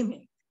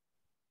pandemic,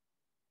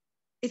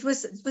 it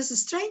was a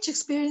strange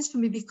experience for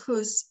me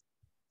because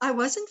I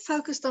wasn't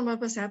focused on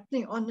what was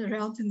happening on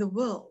around in the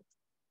world.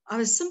 I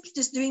was simply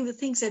just doing the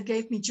things that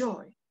gave me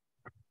joy.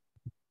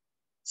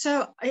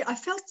 So I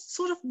felt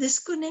sort of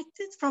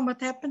disconnected from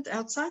what happened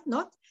outside,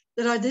 not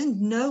that I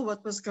didn't know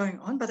what was going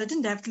on, but I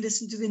didn't have to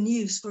listen to the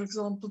news, for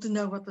example, to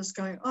know what was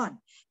going on.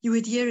 You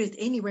would hear it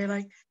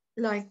anyway,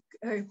 like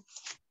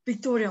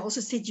Victoria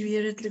also said, you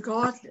hear it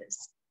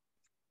regardless.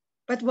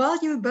 But while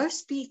you were both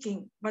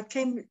speaking, what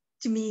came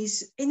to me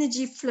is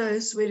energy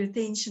flows where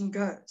attention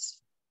goes.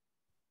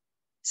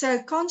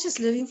 So conscious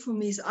living for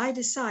me is I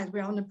decide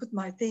where I want to put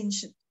my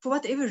attention for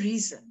whatever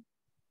reason.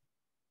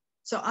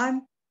 So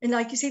and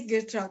like you said,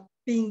 Gertrude,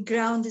 being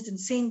grounded and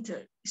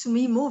centered is for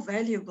me more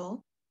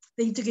valuable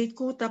than to get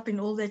caught up in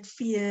all that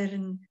fear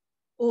and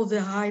all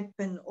the hype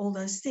and all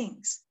those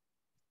things.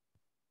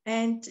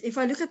 And if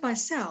I look at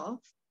myself,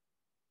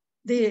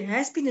 there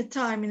has been a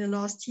time in the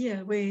last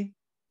year where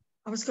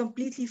I was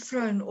completely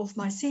thrown off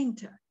my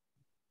center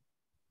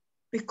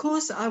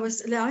because I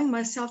was allowing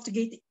myself to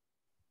get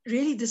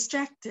really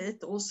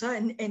distracted also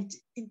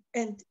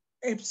and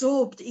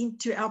absorbed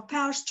into our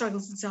power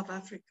struggles in South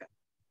Africa,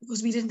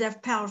 because we didn't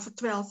have power for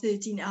 12,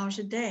 13 hours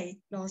a day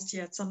last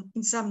year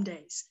in some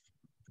days.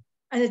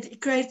 And it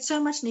created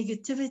so much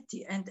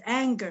negativity and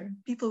anger.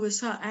 People were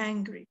so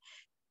angry.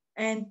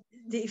 And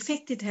the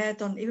effect it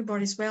had on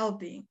everybody's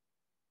well-being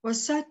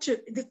was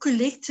the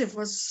collective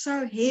was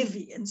so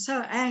heavy and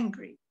so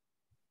angry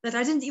that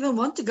I didn't even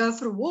want to go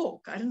for a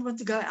walk. I didn't want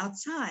to go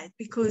outside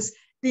because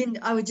then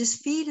I would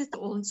just feel it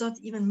all. It's not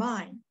even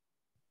mine.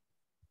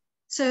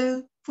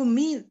 So for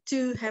me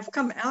to have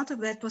come out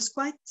of that was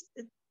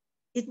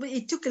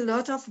it took a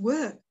lot of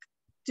work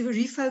to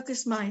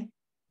refocus my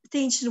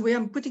attention where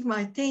I'm putting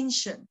my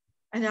attention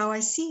and how I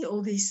see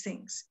all these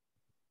things.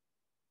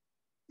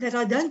 That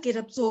I don't get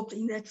absorbed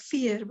in that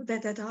fear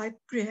that hype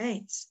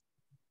creates.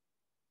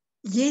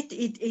 Yet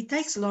it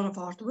takes a lot of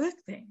hard work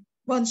then.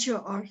 Once you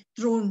are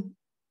drawn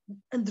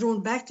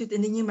back to it,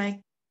 and then you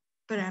make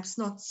perhaps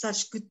not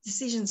such good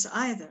decisions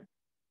either.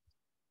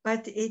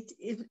 But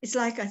it's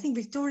like, I think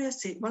Victoria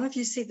said, one of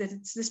you said that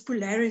it's this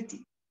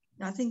polarity.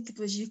 And I think it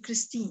was you,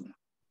 Christine.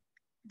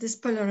 This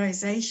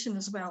polarization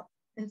as well,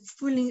 and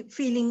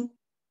feeling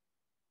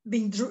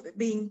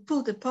being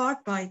pulled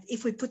apart by it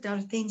if we put our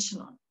attention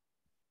on.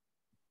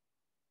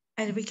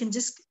 And we can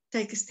just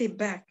take a step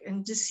back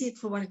and just see it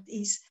for what it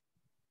is.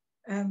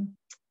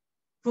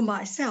 For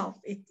myself,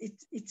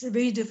 it's a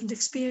very different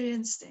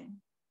experience then.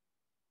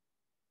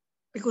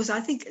 Because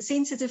I think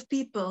sensitive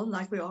people,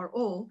 like we are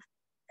all,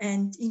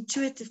 and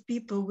intuitive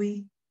people,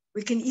 we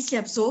can easily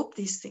absorb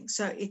these things.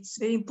 So it's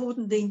very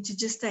important then to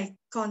just stay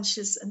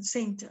conscious and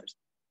centered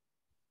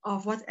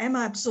of what am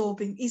I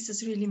absorbing? Is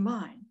this really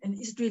mine? And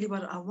is it really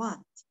what I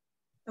want?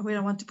 And where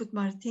I want to put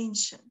my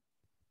attention?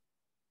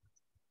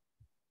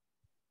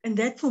 And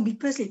that for me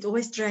personally, it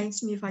always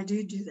drains me if I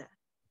do that.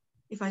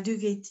 If I do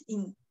get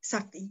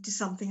sucked into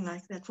something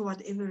like that for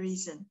whatever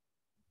reason.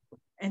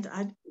 And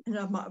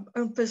my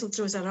own personal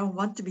choice, I don't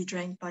want to be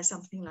drained by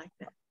something like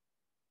that.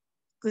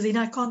 Because then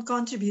I can't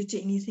contribute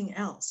to anything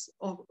else,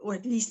 or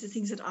at least the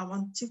things that I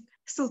want to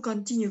still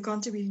continue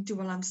contributing to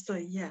while I'm still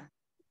here.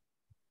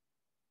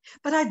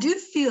 But I do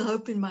feel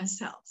hope in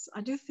myself.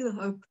 I do feel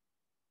hope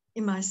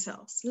in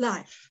myself.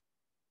 Life.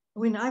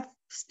 When I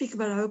speak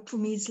about hope, for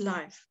me, it's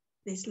life.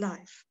 There's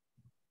life.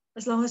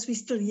 As long as we're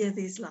still here,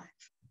 there's life.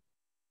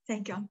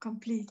 Thank you. I'm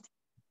complete.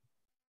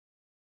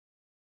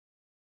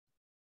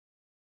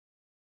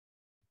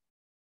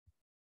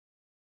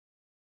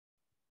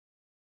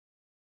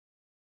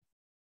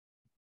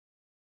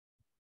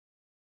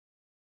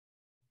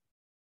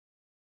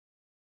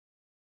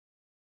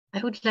 I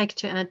would like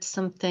to add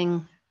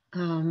something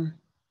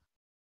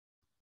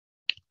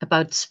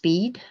about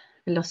speed,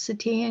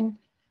 velocity, and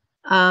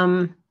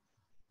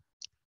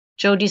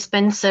Joe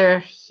Dispenza,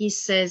 he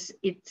says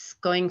it's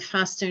going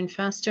faster and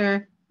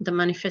faster, the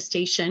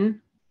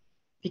manifestation,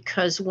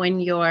 because when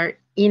you're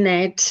in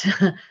it,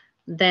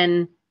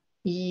 then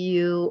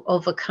you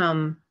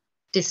overcome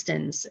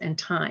distance and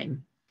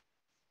time.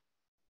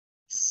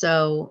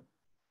 So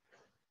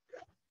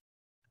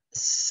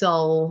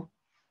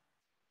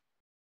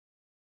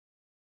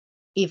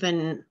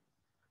even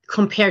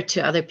compared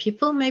to other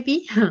people,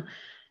 maybe,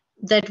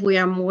 that we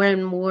are more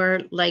and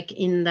more like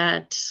in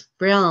that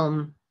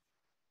realm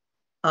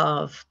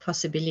of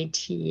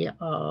possibility,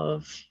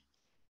 of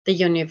the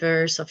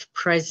universe, of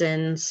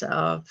presence,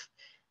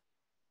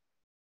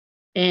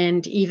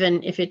 and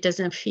even if it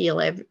doesn't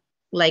feel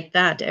like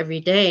that every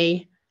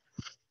day,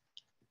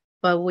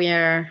 but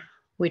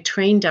we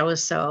trained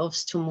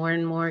ourselves to more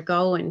and more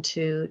go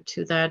into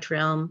that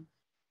realm.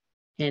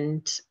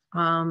 And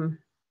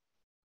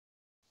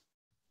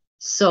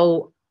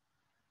so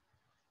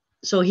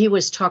he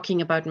was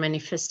talking about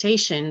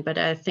manifestation, but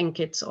I think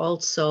it's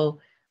also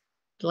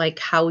like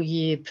how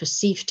you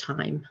perceive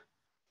time.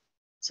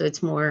 So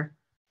it's more,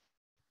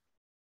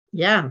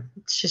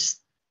 it's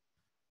just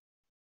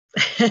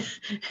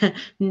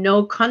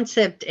no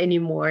concept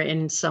anymore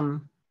in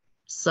some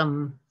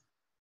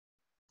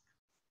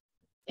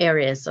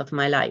areas of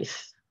my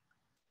life.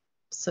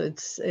 So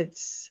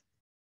it's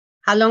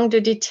how long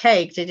did it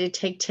take? Did it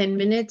take 10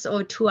 minutes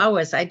or 2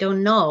 hours? I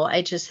don't know.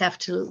 I just have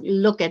to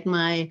look at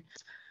my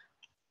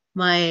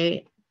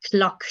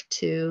clock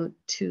to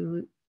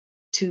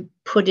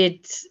put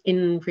it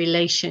in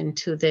relation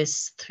to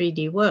this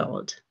 3D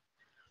world.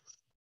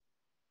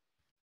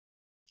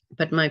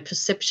 But my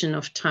perception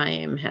of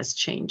time has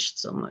changed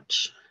so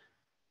much.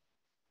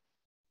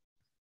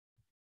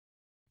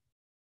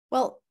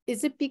 Well,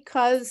 is it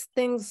because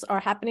things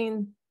are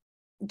happening,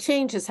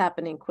 change is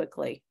happening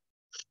quickly?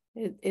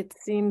 It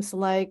seems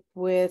like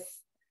with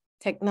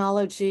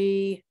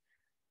technology,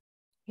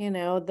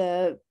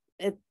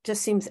 it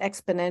just seems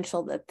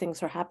exponential that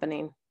things are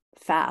happening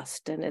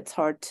fast, and it's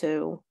hard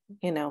to,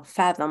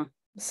 fathom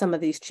some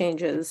of these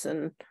changes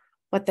and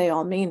what they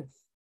all mean.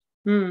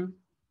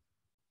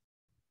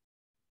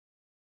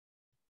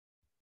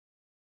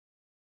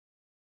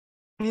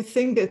 I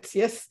think it's,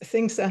 yes,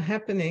 things are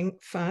happening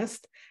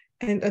fast.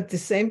 And at the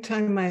same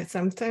time,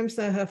 sometimes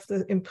I have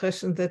the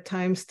impression that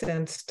time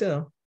stands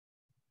still.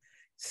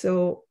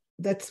 So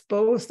that's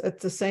both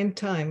at the same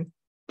time,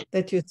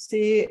 that you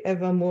see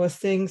ever more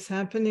things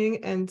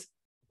happening and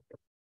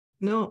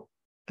no,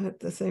 at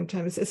the same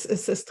time. It's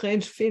a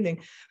strange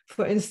feeling.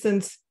 For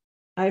instance,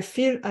 I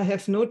feel I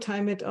have no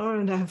time at all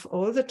and I have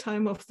all the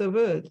time of the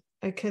world.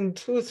 I can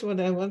choose what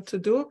I want to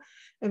do.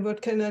 And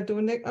what can I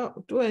do next?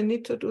 Oh, do I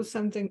need to do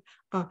something?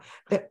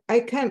 I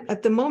can,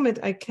 at the moment,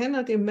 I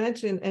cannot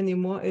imagine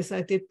anymore as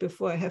I did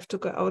before. I have to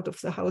go out of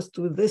the house,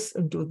 do this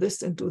and do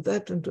this and do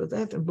that and do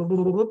that and blah,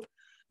 blah, blah, blah.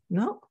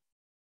 No.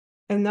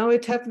 And now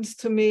it happens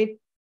to me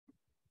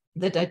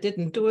that I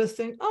didn't do a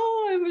thing.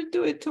 Oh, I will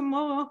do it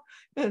tomorrow.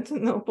 It's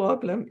no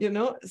problem.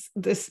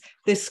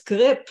 This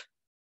grip,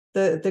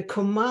 the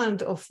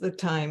command of the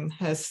time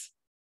has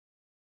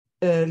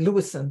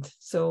loosened.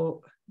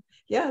 So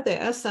yeah,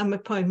 there are some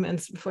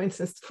appointments, for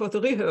instance, for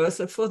the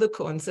rehearsal, for the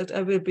concert,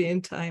 I will be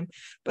in time.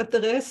 But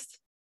the rest,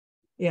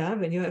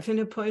 when you have an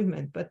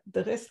appointment, but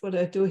the rest, what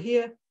I do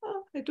here,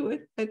 I do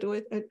it,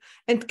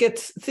 and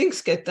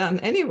things get done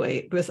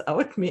anyway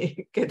without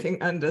me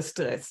getting under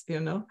stress,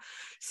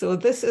 So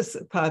this is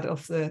part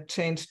of the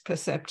changed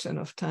perception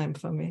of time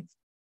for me.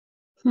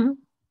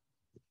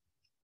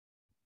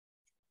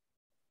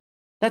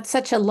 That's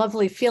such a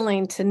lovely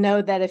feeling to know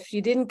that if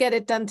you didn't get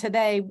it done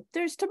today,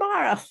 there's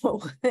tomorrow.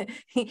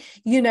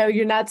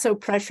 You're not so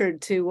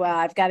pressured to,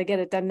 I've got to get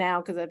it done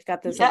now because I've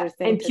got this other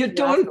thing. And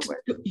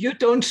you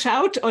don't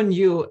shout on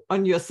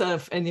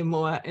yourself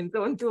anymore and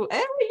don't do,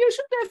 hey, you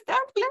should have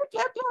done blah,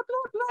 blah, blah,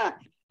 blah, blah.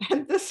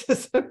 And this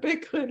is a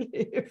big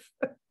relief.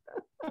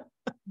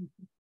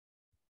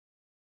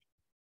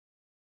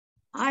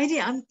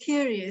 Heidi, I'm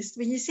curious,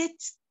 when you said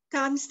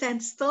time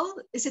stands still,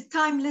 is it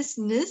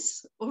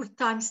timelessness or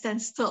time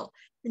stands still?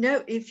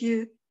 If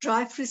you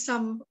drive through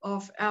some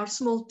of our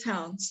small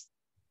towns,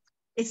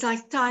 it's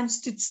like time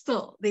stood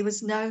still. There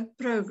was no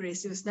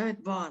progress. There was no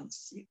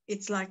advance.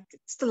 It's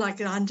still like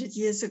 100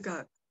 years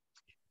ago.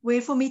 Where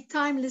for me,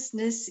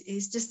 timelessness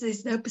is just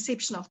there's no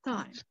perception of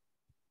time.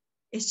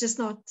 It's just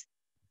not,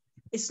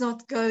 it's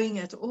not going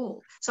at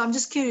all. So I'm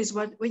just curious,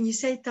 when you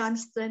say time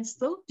stands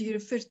still, do you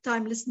refer to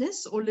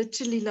timelessness or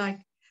literally like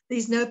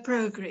there's no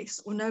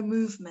progress or no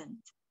movement?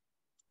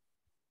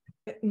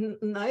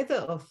 Neither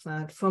of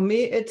that. For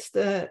me, it's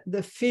the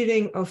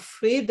feeling of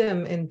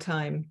freedom in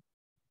time.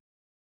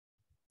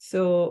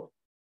 So,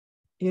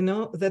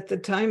 that the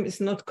time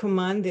is not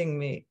commanding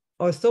me.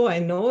 Although I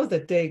know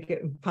that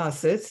day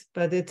passes,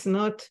 but it's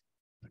not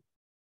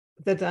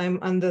that I'm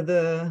under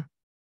the,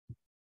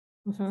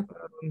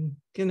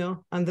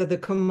 under the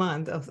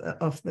command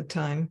of the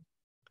time.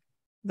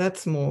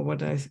 That's more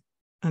what I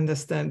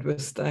understand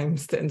with time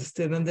stand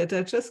still, and that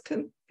I just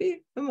can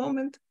be a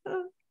moment.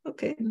 Oh,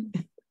 okay.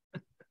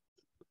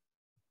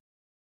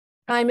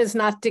 Time is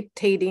not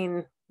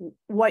dictating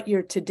what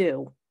you're to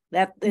do.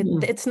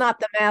 It's not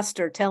the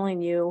master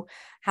telling you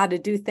how to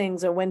do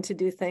things or when to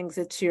do things.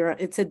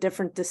 It's a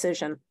different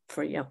decision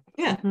for you.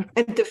 Yeah.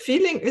 And the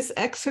feeling is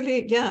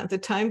actually, the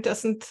time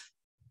doesn't,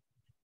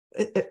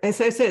 as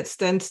I said,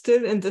 stand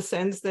still in the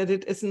sense that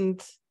it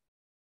isn't,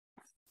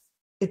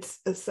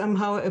 it's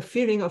somehow a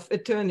feeling of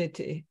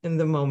eternity in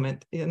the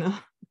moment,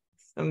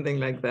 something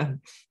like that.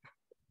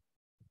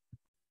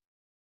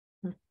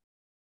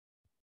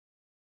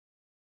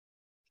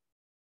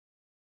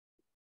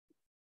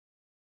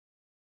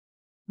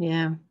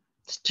 Yeah.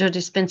 Joe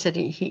Dispenza,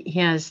 he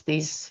has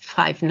these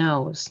 5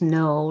 no's: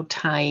 no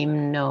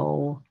time,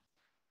 no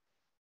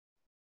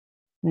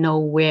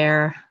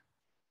where,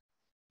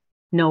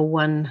 no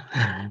one.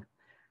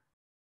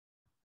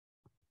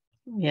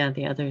 Yeah,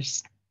 the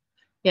others.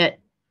 Yeah.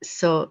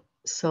 So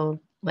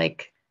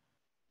like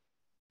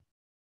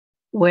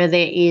where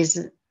there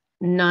is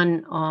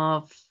none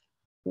of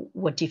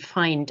what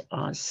defined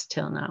us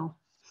till now.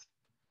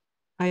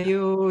 Are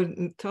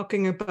you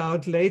talking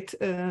about late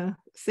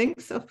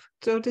things of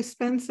Joe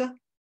Dispenza?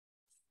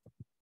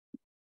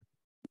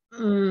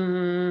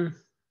 I'm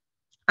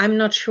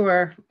not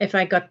sure if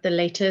I got the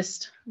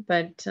latest,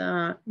 but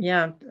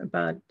yeah,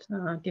 about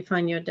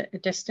define your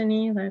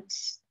destiny.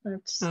 That's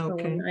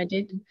Okay. the one I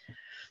did.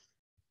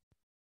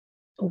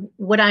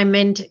 What I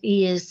meant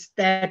is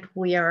that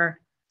we are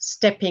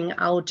stepping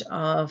out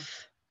of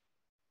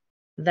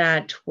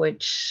that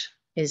which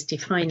is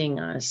defining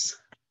us.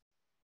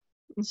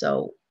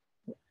 So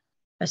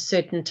a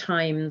certain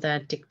time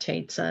that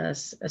dictates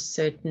us, a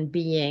certain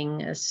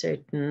being, a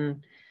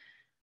certain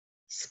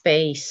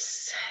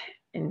space.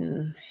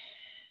 And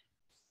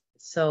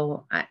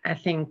so I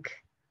think,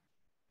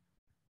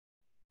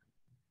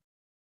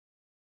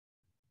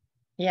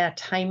 yeah,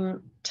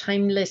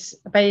 timeless,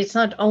 but it's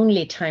not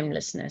only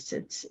timelessness,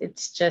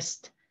 it's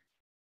just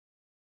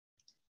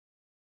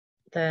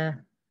the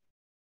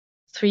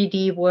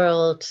 3D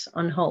world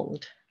on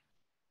hold,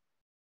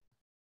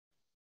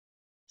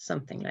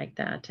 something like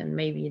that. And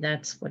maybe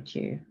that's what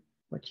you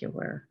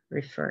were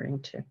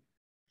referring to.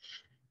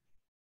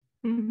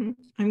 Mm-hmm.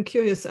 I'm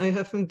curious. I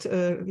haven't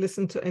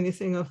listened to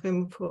anything of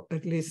him for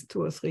at least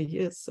 2 or 3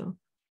 years, so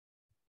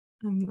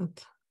I'm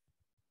not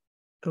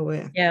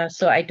aware. Yeah,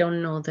 so I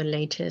don't know the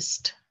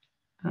latest.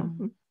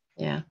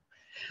 Yeah,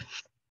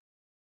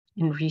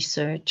 in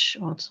research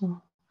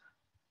also.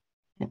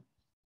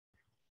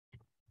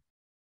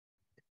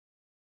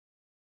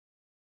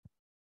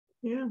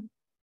 Yeah,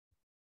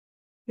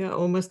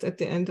 almost at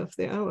the end of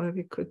the hour.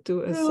 We could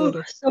do a sort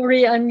of.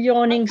 Sorry, I'm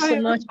yawning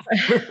so much.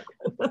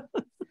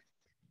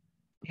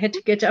 I had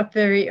to get up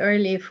very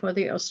early for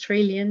the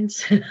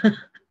Australians.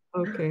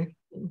 Okay.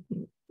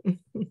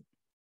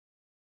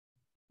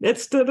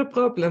 That's still the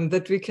problem,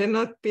 that we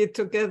cannot be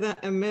together,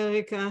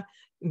 America,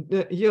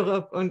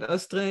 Europe and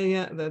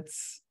Australia.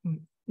 That's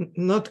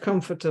not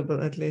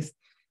comfortable, at least.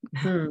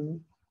 Shall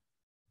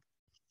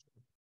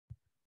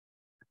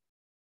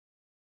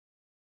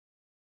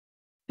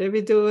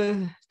we do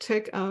a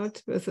check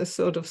out with a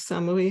sort of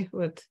summary,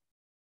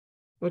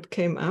 what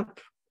came up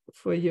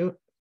for you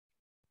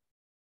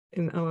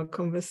in our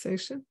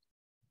conversation?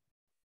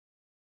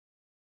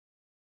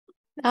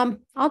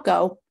 I'll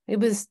go.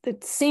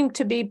 It seemed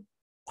to be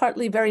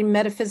partly very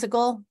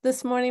metaphysical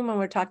this morning when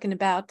we're talking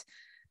about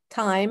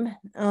time,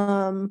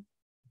 and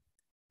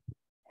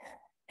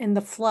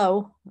the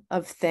flow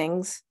of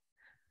things,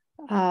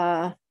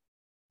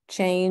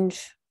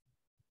 change,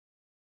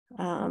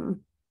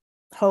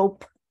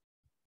 hope,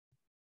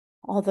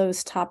 all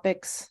those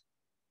topics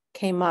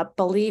came up.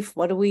 Belief,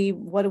 what do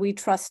we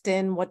trust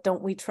in? What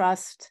don't we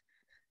trust?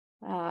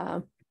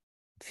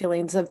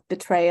 Feelings of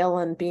betrayal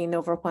and being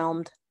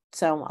overwhelmed.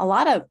 So a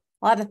lot of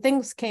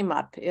things came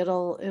up.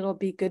 It'll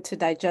be good to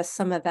digest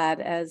some of that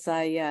as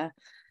I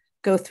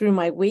go through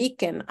my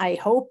week, and I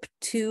hope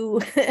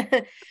to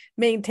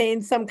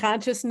maintain some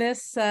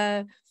consciousness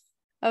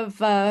of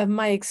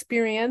my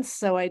experience,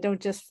 so I don't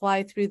just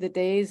fly through the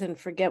days and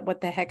forget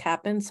what the heck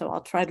happened. So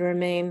I'll try to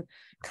remain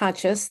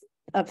conscious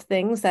of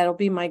things. That'll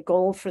be my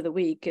goal for the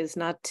week, is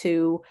not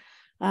to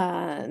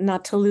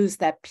lose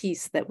that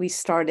piece that we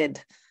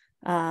started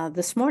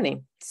this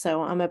morning.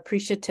 So I'm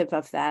appreciative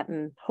of that,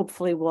 and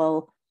hopefully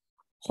we'll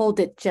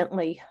hold it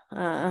gently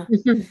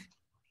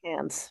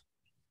hands.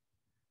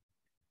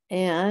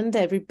 And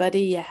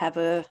everybody have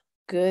a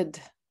good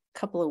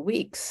couple of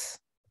weeks,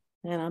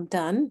 and I'm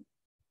done.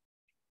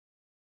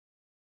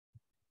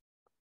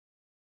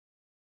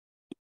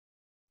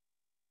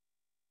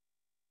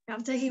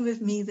 I'm taking with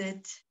me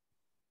that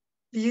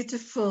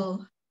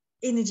beautiful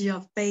energy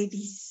of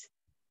babies,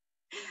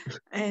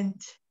 and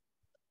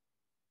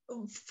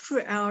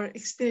through our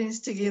experience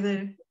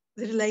together,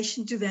 the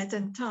relation to that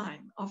and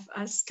time of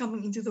us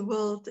coming into the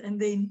world, and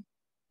then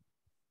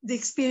the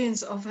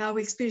experience of how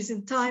we experience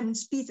in time and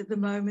speed at the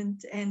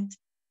moment, and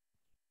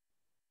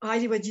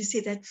Heidi, what you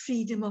said, that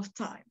freedom of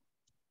time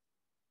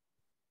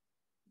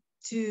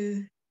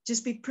to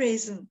just be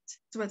present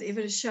to whatever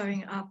is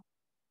showing up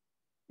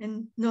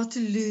and not to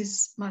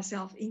lose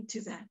myself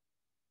into that.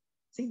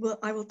 think, well,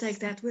 I will take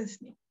that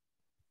with me.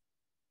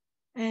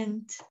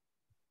 And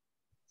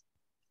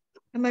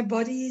my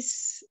body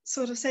is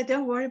sort of say,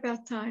 don't worry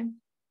about time.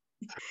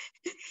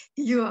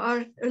 You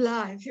are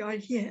alive, you are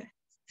here.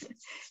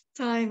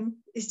 Time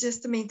is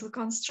just a mental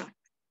construct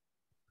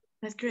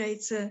that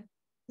creates a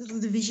little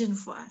division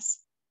for us,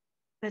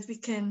 that we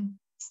can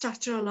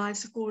structure our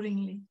lives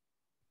accordingly.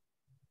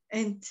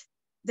 And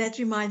that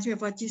reminds me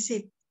of what you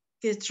said,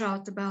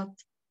 Gertrude, about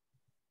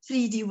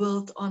 3D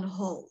world on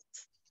hold.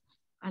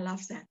 I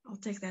love that. I'll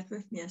take that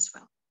with me as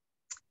well.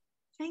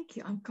 Thank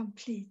you. I'm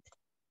complete.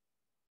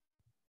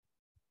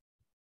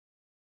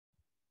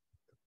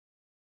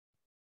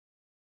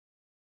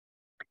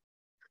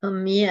 For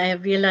me, I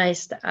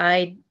realized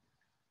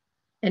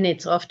and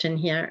it's often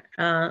here,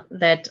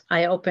 that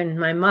I opened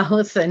my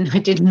mouth and I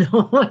didn't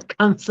know what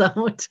comes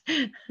out.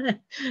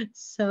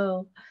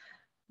 So,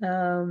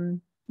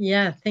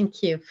 yeah,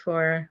 thank you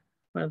for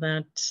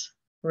that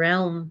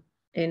realm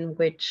in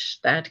which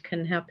that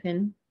can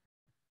happen.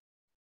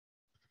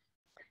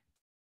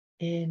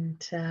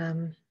 And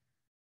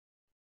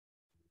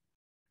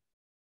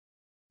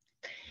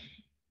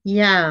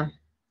yeah,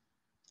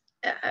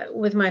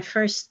 with my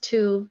first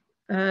two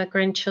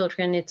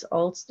grandchildren,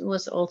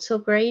 was also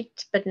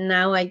great, but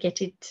now I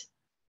get it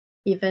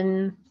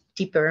even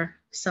deeper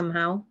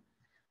somehow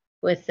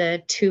with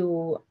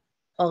two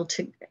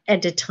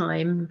at a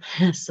time,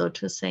 so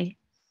to say.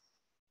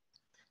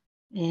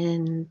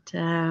 And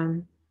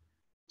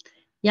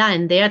yeah,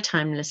 and their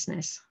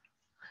timelessness.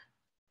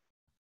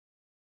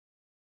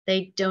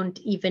 They don't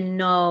even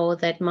know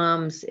that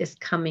mom's is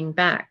coming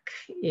back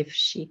if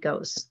she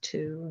goes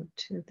to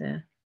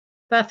the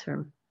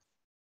bathroom.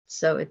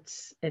 So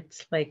it's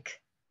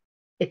like,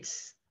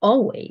 it's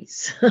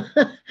always,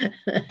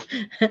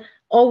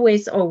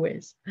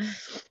 always.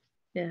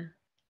 Yeah.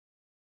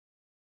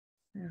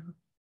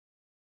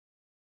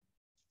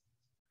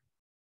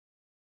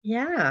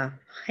 Yeah,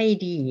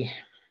 Heidi.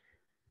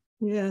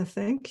 Yeah,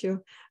 thank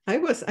you. I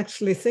was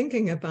actually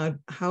thinking about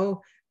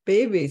how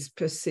babies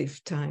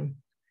perceive time.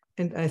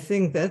 And I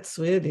think that's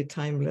really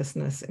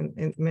timelessness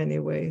in many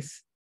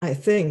ways. I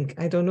think,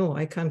 I don't know,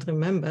 I can't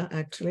remember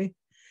actually.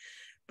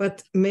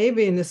 But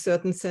maybe in a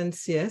certain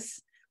sense,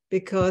 yes,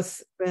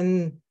 because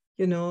when,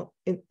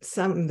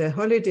 the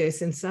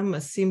holidays in summer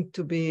seem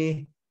to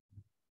be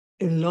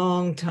a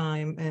long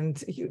time,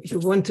 and you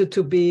wanted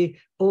to be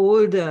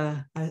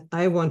older.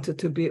 I wanted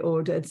to be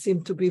older. It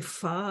seemed to be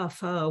far,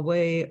 far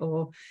away,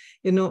 or,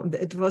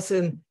 it was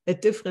a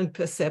different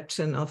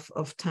perception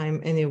of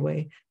time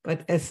anyway.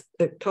 But as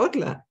a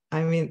toddler,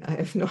 I mean, I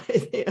have no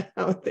idea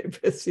how they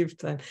perceive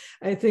time.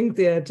 I think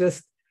they are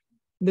just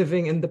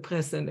living in the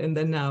present, in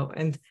the now.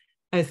 And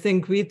I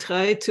think we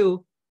try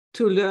to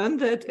learn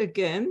that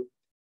again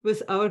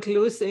without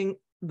losing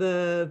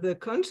the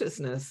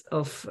consciousness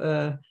of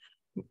the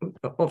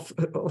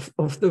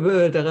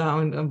world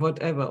around and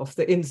whatever, of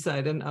the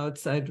inside and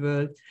outside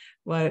world.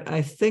 While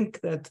I think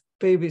that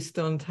babies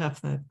don't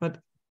have that, but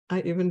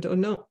I even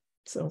don't know.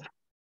 So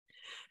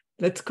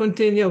let's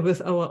continue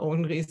with our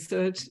own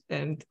research,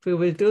 and we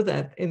will do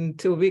that in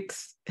 2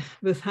 weeks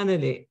with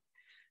Hanneli.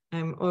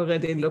 I'm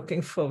already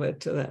looking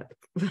forward to that.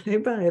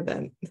 Bye-bye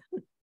then.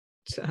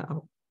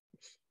 Ciao.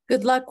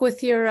 Good luck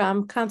with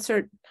your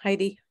concert,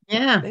 Heidi.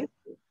 Yeah.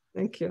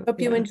 Thank you.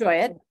 Hope you enjoy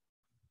it.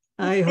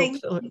 I hope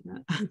so.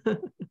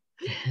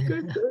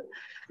 Good.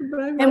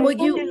 Bye-bye. And will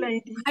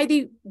you,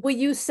 Heidi, will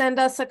you send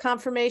us a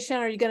confirmation?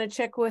 Are you going to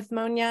check with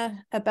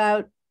Monia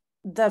about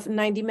the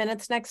 90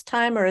 minutes next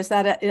time, or is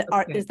that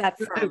is that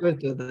firm? I will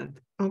do that.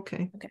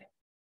 Okay. Okay.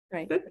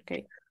 Right. Good.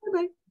 Okay.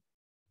 Bye-bye.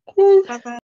 Bye-bye.